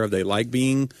taken care of. They like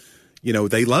being...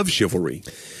 they love chivalry.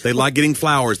 They like getting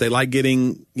flowers. They like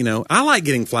getting, I like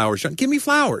getting flowers. Give me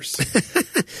flowers.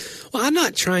 Well, I'm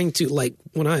not trying to, like,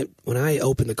 when I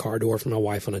open the car door for my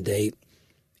wife on a date,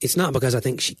 it's not because I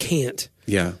think she can't.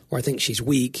 Yeah. Or I think she's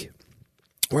weak.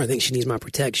 Or I think she needs my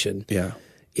protection. Yeah.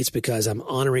 It's because I'm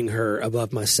honoring her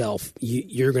above myself.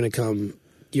 You're going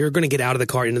to get out of the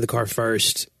car, into the car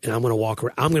first, and I'm going to walk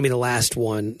around. I'm going to be the last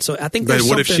one. So I think But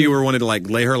what if she wanted to, like,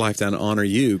 lay her life down and honor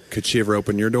you? Could she ever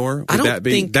open your door?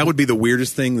 That would be the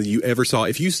weirdest thing that you ever saw.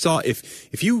 If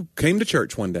you came to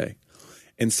church one day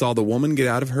and saw the woman get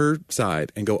out of her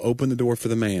side and go open the door for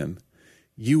the man,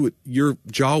 your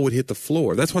jaw would hit the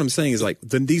floor. That's what I'm saying is, like,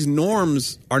 these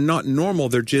norms are not normal.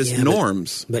 They're just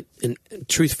norms. But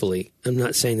truthfully, I'm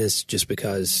not saying this just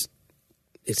because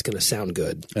it's going to sound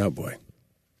good. Oh, boy.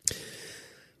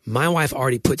 My wife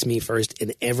already puts me first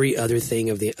in every other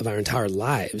thing of our entire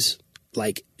lives.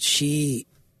 Like, she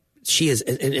is,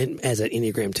 and as an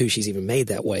Enneagram 2, she's even made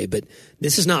that way. But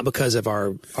this is not because of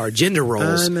our gender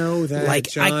roles. I know that,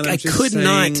 like, John,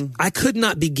 I could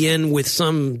not begin with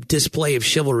some display of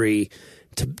chivalry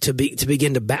to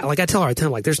begin to like I tell her all the time,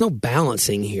 like, there's no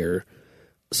balancing here.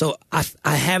 So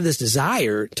I have this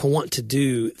desire to want to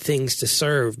do things to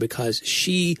serve because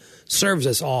she serves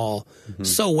us all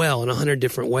so well in 100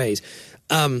 different ways.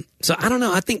 So I don't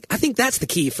know. I think that's the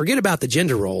key. Forget about the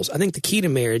gender roles. I think the key to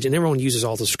marriage, and everyone uses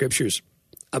all the scriptures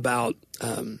about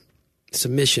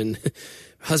submission,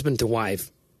 husband to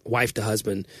wife, wife to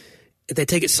husband. They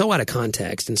take it so out of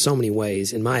context in so many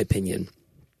ways, in my opinion.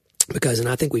 Because, and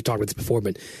I think we've talked about this before,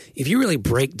 but if you really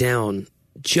break down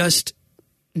just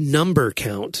word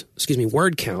count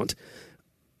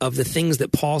of the things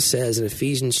that Paul says in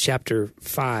Ephesians chapter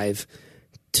 5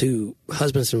 to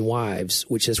husbands and wives,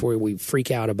 which is where we freak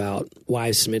out about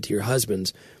wives submit to your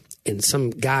husbands, and some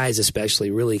guys especially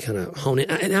really kind of hone in,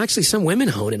 and actually some women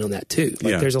hone in on that too.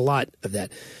 Like there's a lot of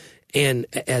that. And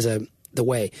the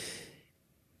way,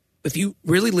 if you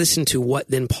really listen to what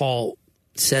then Paul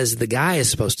says the guy is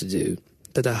supposed to do,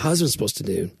 that the husband's supposed to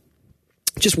do,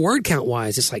 just word count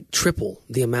wise, it's like triple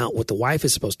the amount what the wife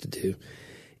is supposed to do.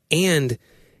 And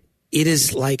it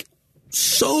is like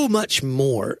so much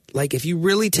more. Like if you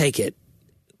really take it,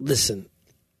 listen,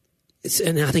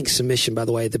 and I think submission, by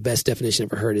the way, the best definition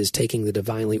I've ever heard is taking the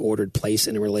divinely ordered place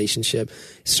in a relationship.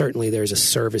 Certainly there's a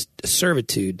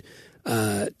servitude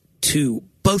to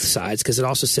both sides, because it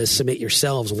also says submit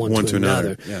yourselves one to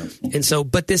another. Yeah. And so,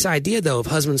 but this idea though of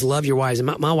husbands love your wives,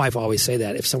 and my wife always say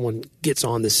that if someone gets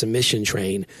on the submission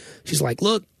train, she's like,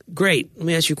 look, great, let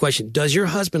me ask you a question. Does your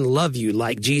husband love you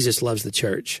like Jesus loves the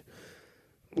church?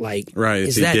 Like, right.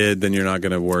 If he did, then you're not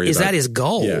going to worry about it. Is that his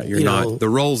goal? Yeah, you're not. The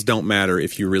roles don't matter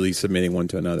if you're really submitting one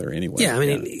to another anyway. Yeah, I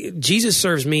mean, Jesus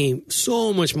serves me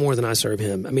so much more than I serve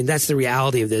him. I mean, that's the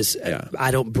reality of this. Yeah.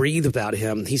 I don't breathe without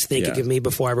him. He's thinking of me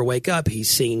before I ever wake up.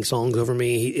 He's singing songs over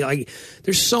me.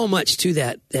 There's so much to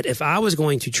that if I was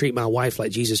going to treat my wife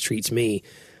like Jesus treats me,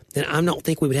 then I don't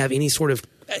think we would have any sort of.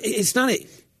 It's not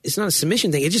a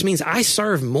submission thing. It just means I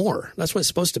serve more. That's what it's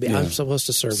supposed to be. Yeah. I'm supposed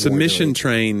to serve submission more.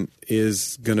 Train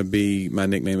is going to be my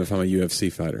nickname if I'm a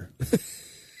UFC fighter.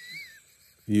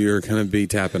 You're going to be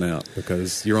tapping out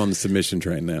because you're on the submission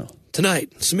train now.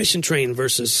 Tonight, submission train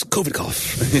versus Kovidkov.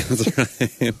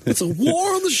 That's right. It's a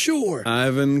war on the shore.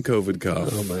 Ivan Kovidkov.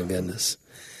 Oh, my goodness.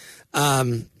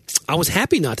 I was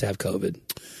happy not to have COVID.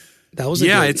 That was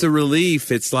it's a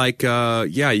relief. It's like,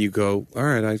 you go, all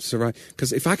right, I survived.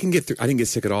 Because if I can get through, I didn't get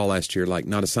sick at all last year, like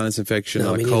not a sinus infection,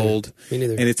 not a cold. Me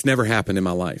neither. And it's never happened in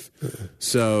my life.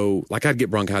 So, like, I'd get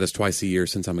bronchitis twice a year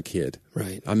since I'm a kid.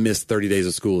 Right. I missed 30 days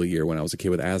of school a year when I was a kid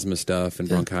with asthma stuff and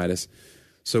bronchitis.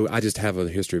 So, I just have a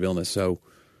history of illness. So,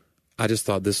 I just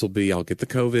thought I'll get the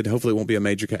COVID. Hopefully it won't be a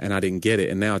major, and I didn't get it.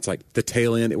 And now it's like the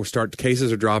tail end,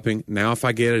 cases are dropping. Now if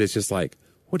I get it, it's just like,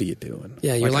 what are you doing?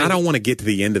 Yeah, you're I don't want to get to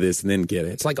the end of this and then get it.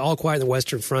 It's like All Quiet on the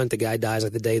Western Front. The guy dies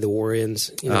like the day the war ends,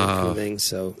 kind of thing.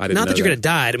 So, I didn't not know that you're going to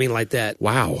die. I mean, like that.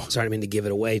 Wow. Sorry, I mean to give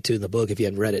it away too in the book if you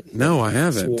haven't read it. No, I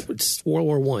haven't. It's World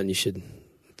War I. It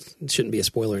shouldn't be a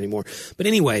spoiler anymore. But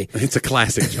anyway, it's a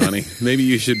classic, Johnny. Maybe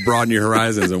you should broaden your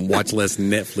horizons and watch less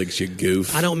Netflix. You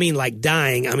goof. I don't mean like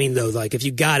dying. I mean though, like if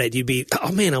you got it, you'd be,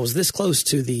 oh man, I was this close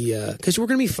to the. Because we're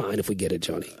going to be fine if we get it,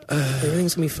 Johnny.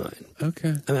 Everything's going to be fine.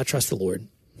 Okay. I mean, I trust the Lord.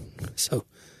 So,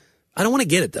 I don't want to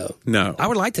get it, though. No. I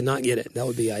would like to not get it. That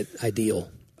would be ideal.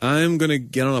 I'm going to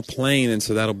get on a plane, and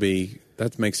so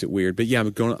that makes it weird. But yeah,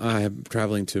 I'm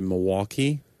traveling to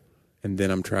Milwaukee, and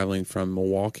then I'm traveling from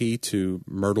Milwaukee to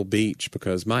Myrtle Beach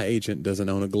because my agent doesn't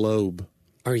own a Globe.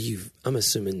 I'm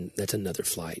assuming that's another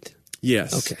flight.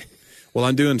 Yes. Okay. Well,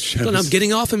 I'm doing shows. Well, I'm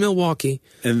getting off in Milwaukee.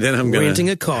 And then I'm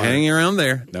renting a car. Hang around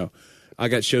there. No. I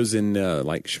got shows in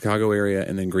like Chicago area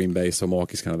and then Green Bay, so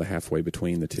Milwaukee's kind of the halfway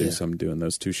between the two. Yeah. So I'm doing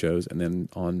those two shows, and then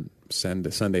on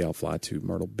Sunday I'll fly to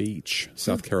Myrtle Beach,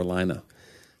 South Carolina.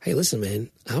 Hey, listen,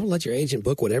 man, I will let your agent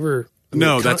book whatever.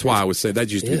 That's why I was saying that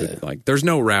used to be like. There's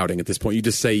no routing at this point. You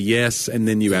just say yes, and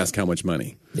then you ask how much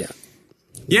money. Yeah.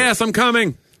 Yes, I'm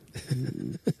coming.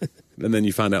 And then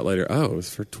you find out later, it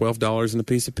was for $12 and a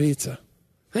piece of pizza.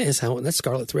 Hey, that's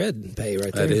Scarlet Thread pay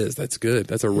right there. That is. That's good.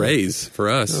 That's a raise for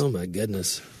us. Oh, my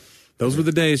goodness. Those were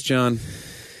the days, John.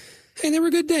 Hey, they were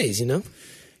good days,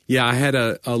 Yeah, I had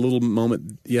a little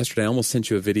moment yesterday. I almost sent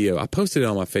you a video. I posted it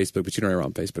on my Facebook, but you don't ever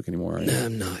on Facebook anymore, right? No,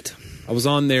 I'm not. I was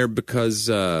on there because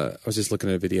I was just looking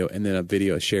at a video, and then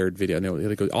a shared video. And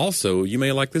it goes, also, you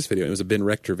may like this video. It was a Ben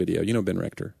Rector video. You know Ben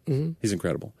Rector. Mm-hmm. He's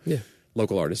incredible. Yeah.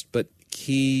 Local artist. But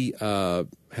he has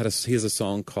a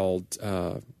song called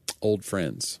Old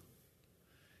Friends.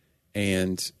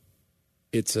 And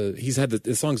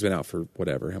the song's been out for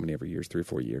whatever, how many ever years, 3 or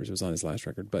 4 years. It was on his last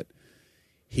record. But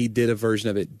he did a version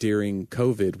of it during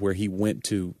COVID where he went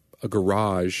to a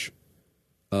garage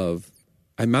of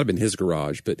it might have been his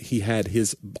garage, but he had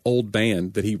his old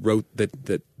band that he wrote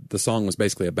that the song was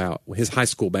basically about, his high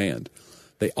school band.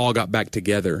 They all got back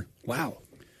together. Wow.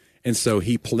 And so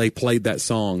they played that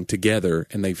song together,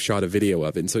 and they've shot a video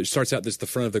of it. And so it starts out, there's the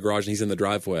front of the garage, and he's in the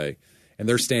driveway, and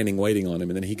they're standing waiting on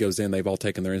him. And then he goes in, they've all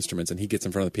taken their instruments, and he gets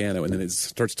in front of the piano, and then it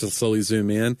starts to slowly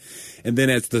zoom in. And then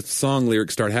as the song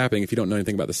lyrics start happening, if you don't know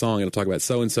anything about the song, it'll talk about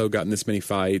so-and-so got in this many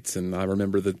fights, and I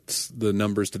remember the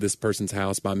numbers to this person's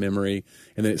house by memory.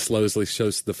 And then it slowly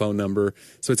shows the phone number.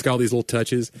 So it's got all these little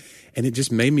touches. And it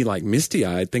just made me like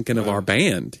misty-eyed thinking of our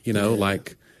band,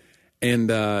 like, and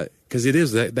because it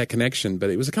is that connection. But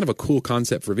it was kind of a cool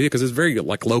concept for a video because it's a very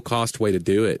like low-cost way to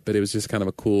do it. But it was just kind of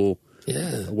a cool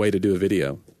way to do a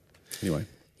video. Anyway.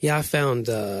 Yeah, I found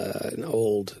I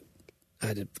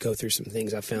had to go through some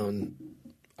things. I found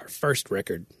our first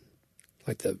record,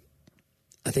 like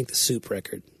I think the Soup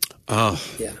record. Oh.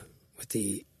 Yeah, with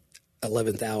the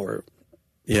 11th hour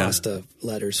pasta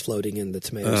letters floating in the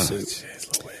tomato soup.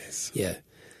 Geez Louise. Yeah.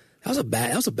 That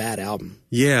was a bad album.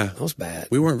 Yeah. That was bad.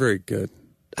 We weren't very good.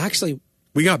 Actually,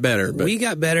 we got better, but we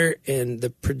got better, and the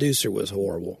producer was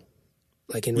horrible.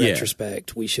 Like in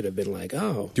retrospect, we should have been like,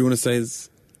 "Oh." Do you want to say this?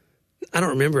 I don't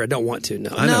remember. I don't want to. No,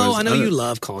 I know you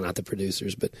love calling out the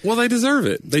producers, but well, they deserve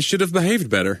it. They should have behaved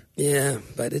better. Yeah,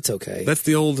 but it's okay. That's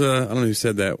the old. I don't know who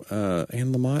said that.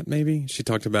 Anne Lamott, maybe. She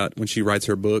talked about when she writes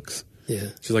her books. Yeah,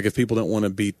 she's like, if people don't want to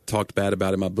be talked bad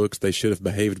about in my books, they should have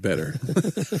behaved better.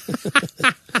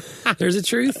 There's a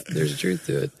truth. There's a truth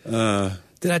to it.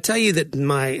 Did I tell you that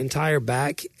my entire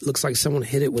back looks like someone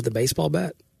hit it with a baseball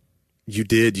bat? You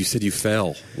did. You said you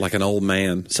fell like an old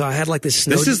man. So I had like this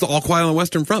snow. This is the All Quiet on the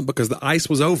Western Front because the ice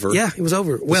was over. Yeah, it was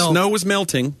over. The snow was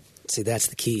melting. See, that's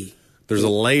the key. There's a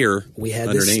layer we had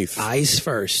underneath. This ice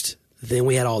first, then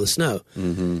we had all the snow.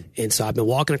 Mm-hmm. And so I've been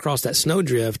walking across that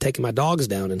snowdrift, taking my dogs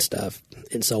down and stuff.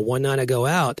 And so one night I go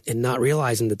out and not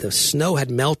realizing that the snow had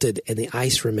melted and the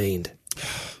ice remained.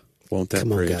 Won't that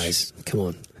Come on, preach? guys. Come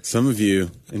on. Some of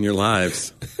you in your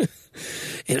lives.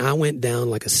 And I went down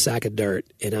like a sack of dirt,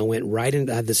 and I went right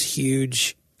into. I had this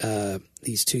huge,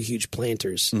 these two huge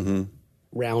planters,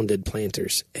 rounded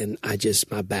planters, and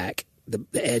my back, the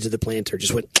edge of the planter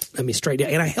just went straight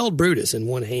down. And I held Brutus in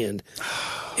one hand,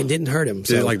 and didn't hurt him.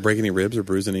 Did it like break any ribs or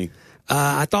bruise any?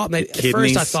 I thought maybe kidneys? At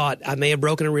first I thought I may have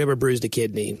broken a rib or bruised a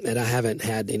kidney, and I haven't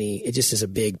had any. It just is a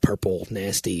big purple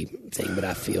nasty thing,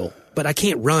 but I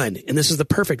can't run, and this is the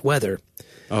perfect weather.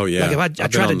 Oh, yeah. Like if I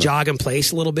try to jog in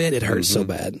place a little bit, it hurts so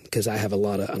bad because I have a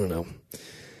lot of, I don't know,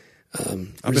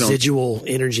 residual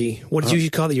energy. What did you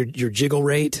call it? Your jiggle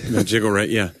rate? No, jiggle rate,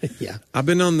 yeah. Yeah. I've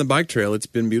been on the bike trail. It's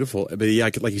been beautiful. But yeah,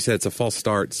 like you said, it's a false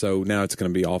start, so now it's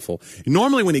going to be awful.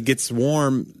 Normally when it gets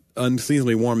warm,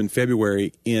 unseasonably warm in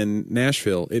February in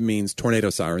Nashville, it means tornado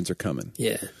sirens are coming.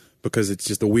 Yeah. Because it's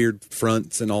just the weird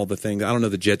fronts and all the things. I don't know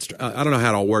I don't know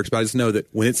how it all works, but I just know that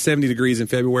when it's 70 degrees in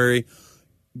February,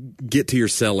 get to your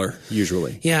cellar,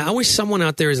 usually. Yeah, I wish someone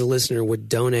out there as a listener would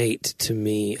donate to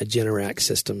me a Generac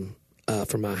system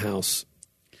for my house.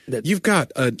 You've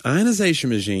got an ionization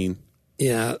machine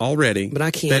already, but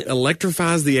I can't. That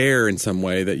electrifies the air in some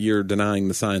way that you're denying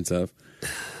the science of.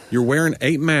 You're wearing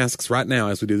 8 masks right now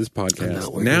as we do this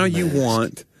podcast. Now you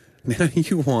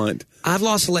want... I've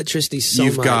lost electricity so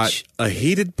much. You've got a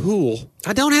heated pool.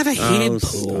 I don't have a heated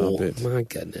pool. Stop it. My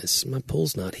goodness. My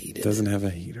pool's not heated. It doesn't have a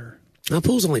heater. My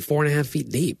pool's only 4.5 feet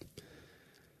deep.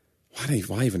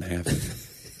 Why even have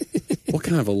it? What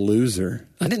kind of a loser?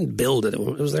 I didn't build it. It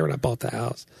was there when I bought the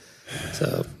house.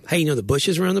 So, hey, the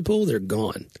bushes around the pool, they're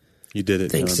gone. You did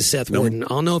it. Thanks to Seth Warden.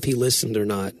 I'll know if he listened or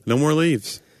not. No more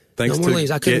leaves. Thanks no more to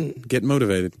leaves. I couldn't get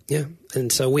motivated. Yeah.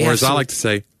 And so or as I like to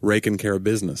say, raking care of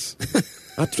business.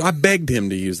 I begged him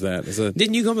to use that.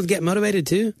 Didn't you come with Get Motivated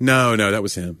too? No, that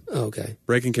was him. Oh, okay.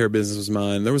 Breaking Care of Business was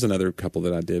mine. There was another couple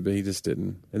that I did, but he just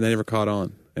didn't. And they never caught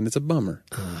on. And it's a bummer.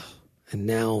 And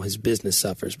now his business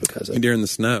suffers because of it. During the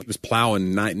snow, it was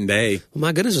plowing night and day. Well,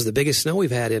 my goodness, it was the biggest snow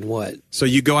we've had in what? So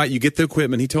you go out, you get the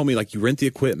equipment. He told me you rent the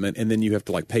equipment and then you have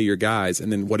to pay your guys.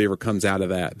 And then whatever comes out of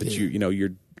that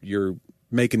you're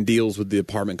making deals with the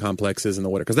apartment complexes and the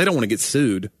whatever. Because they don't want to get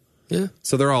sued. Yeah.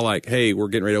 So they're all like, hey, we're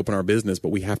getting ready to open our business, but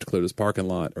we have to clear this parking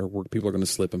lot or people are going to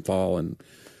slip and fall and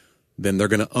then they're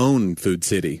going to own Food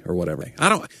City or whatever.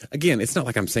 It's not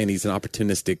like I'm saying he's an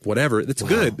opportunistic whatever. It's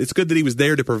good. It's good that he was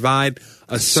there to provide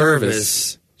a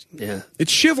service. Yeah.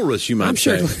 It's chivalrous, you might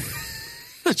say.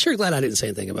 I'm sure glad I didn't say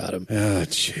anything about him. Oh,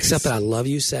 jeez. Except that I love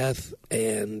you, Seth,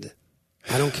 and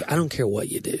I don't care what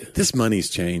you do. This money's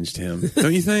changed him,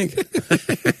 don't you think?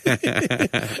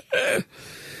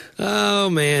 Oh,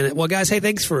 man. Well, guys, hey,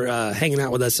 thanks for hanging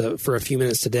out with us for a few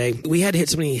minutes today. We had to hit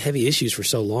so many heavy issues for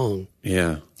so long.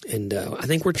 Yeah. And I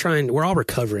think we're all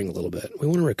recovering a little bit. We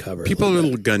want to recover. People are a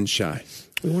little gun shy.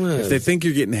 If they think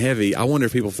you're getting heavy, I wonder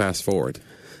if people fast forward.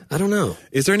 I don't know.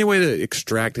 Is there any way to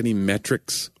extract any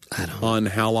metrics on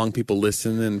how long people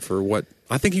listen and for what?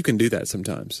 I think you can do that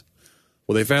sometimes.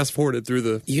 Well, they fast forwarded through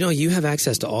the... You have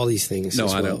access to all these things. No,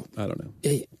 as I well. don't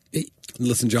know.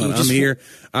 Listen, John, I'm here.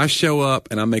 I show up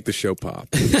and I make the show pop.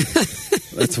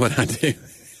 That's what I do.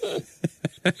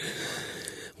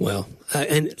 Well,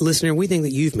 and listener, we think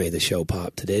that you've made the show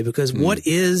pop today because what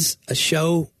is a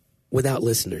show without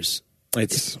listeners?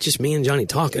 It's just me and Johnny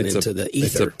talking into the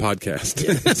ether. It's a podcast.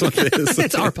 Yeah. That's what it is.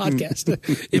 It's our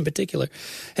podcast in particular.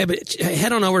 Hey, but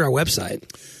head on over to our website.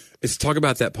 It's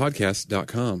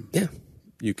talkaboutthatpodcast.com. Yeah.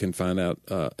 You can find out.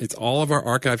 It's all of our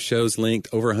archive shows linked,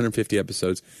 over 150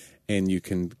 episodes. And you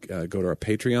can go to our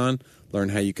Patreon, learn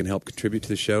how you can help contribute to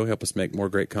the show, help us make more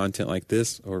great content like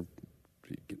this, or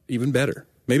even better.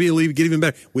 Maybe it'll get even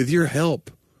better. With your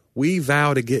help, we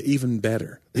vow to get even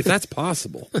better, if that's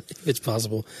possible. If it's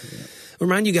possible. Yeah.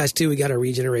 Remind you guys, too, we got our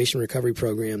Regeneration Recovery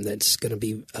Program that's going to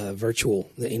be virtual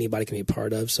that anybody can be a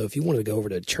part of. So if you want to go over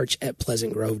to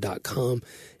church@pleasantgrove.com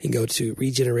and go to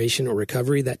Regeneration or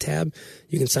Recovery, that tab,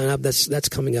 you can sign up. That's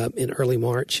coming up in early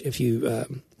March. If you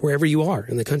wherever you are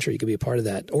in the country, you could be a part of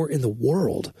that, or in the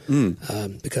world,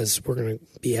 because we're going to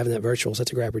be having that virtual. So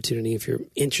that's a great opportunity if you're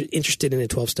interested in a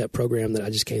 12-step program that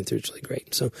I just came through. It's really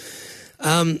great. So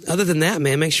other than that,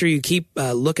 man, make sure you keep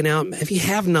looking out. If you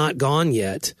have not gone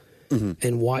yet,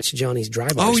 and watch Johnny's Dry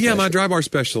Bar special. Yeah, my Dry Bar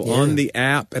special on the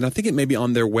app, and I think it may be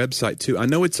on their website too. I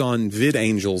know it's on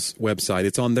VidAngel's website.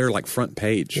 It's on their front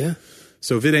page. Yeah.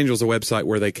 So VidAngel's a website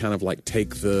where they kind of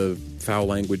take the foul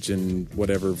language and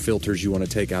whatever filters you want to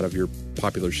take out of your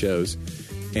popular shows.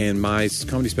 And my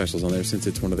comedy special's on there since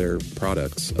it's one of their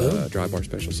products, Dry Bar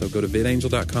special. So go to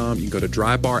vidangel.com. You can go to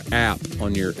Dry Bar app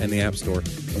in the App Store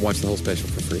and watch the whole special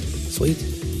for free. Sweet.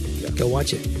 Yeah. Go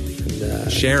watch it.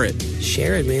 And, share it.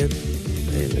 Share it, man.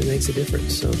 And it makes a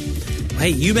difference. So, hey,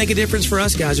 you make a difference for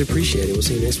us, guys. We appreciate it. We'll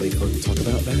see you next week on Talk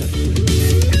About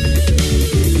That.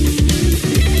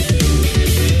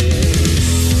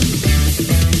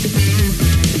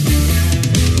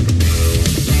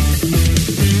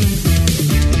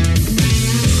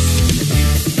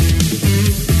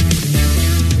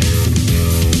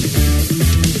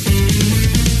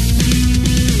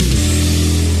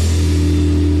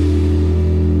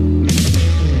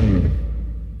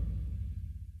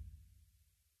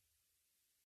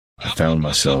 Found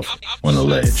myself on a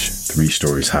ledge 3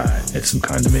 stories high at some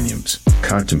condominiums,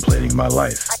 contemplating my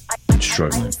life and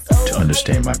struggling to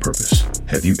understand my purpose.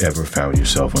 Have you ever found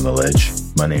yourself on the ledge?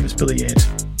 My name is Billy Yancey.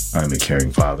 I'm a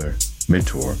caring father,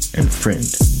 mentor, and friend.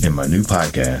 In my new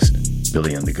podcast,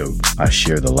 Billy and the Goat, I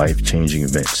share the life-changing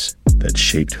events that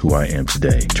shaped who I am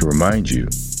today to remind you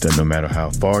that no matter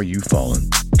how far you've fallen,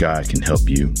 God can help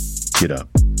you get up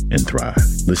and thrive.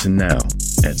 Listen now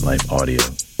at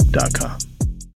lifeaudio.com.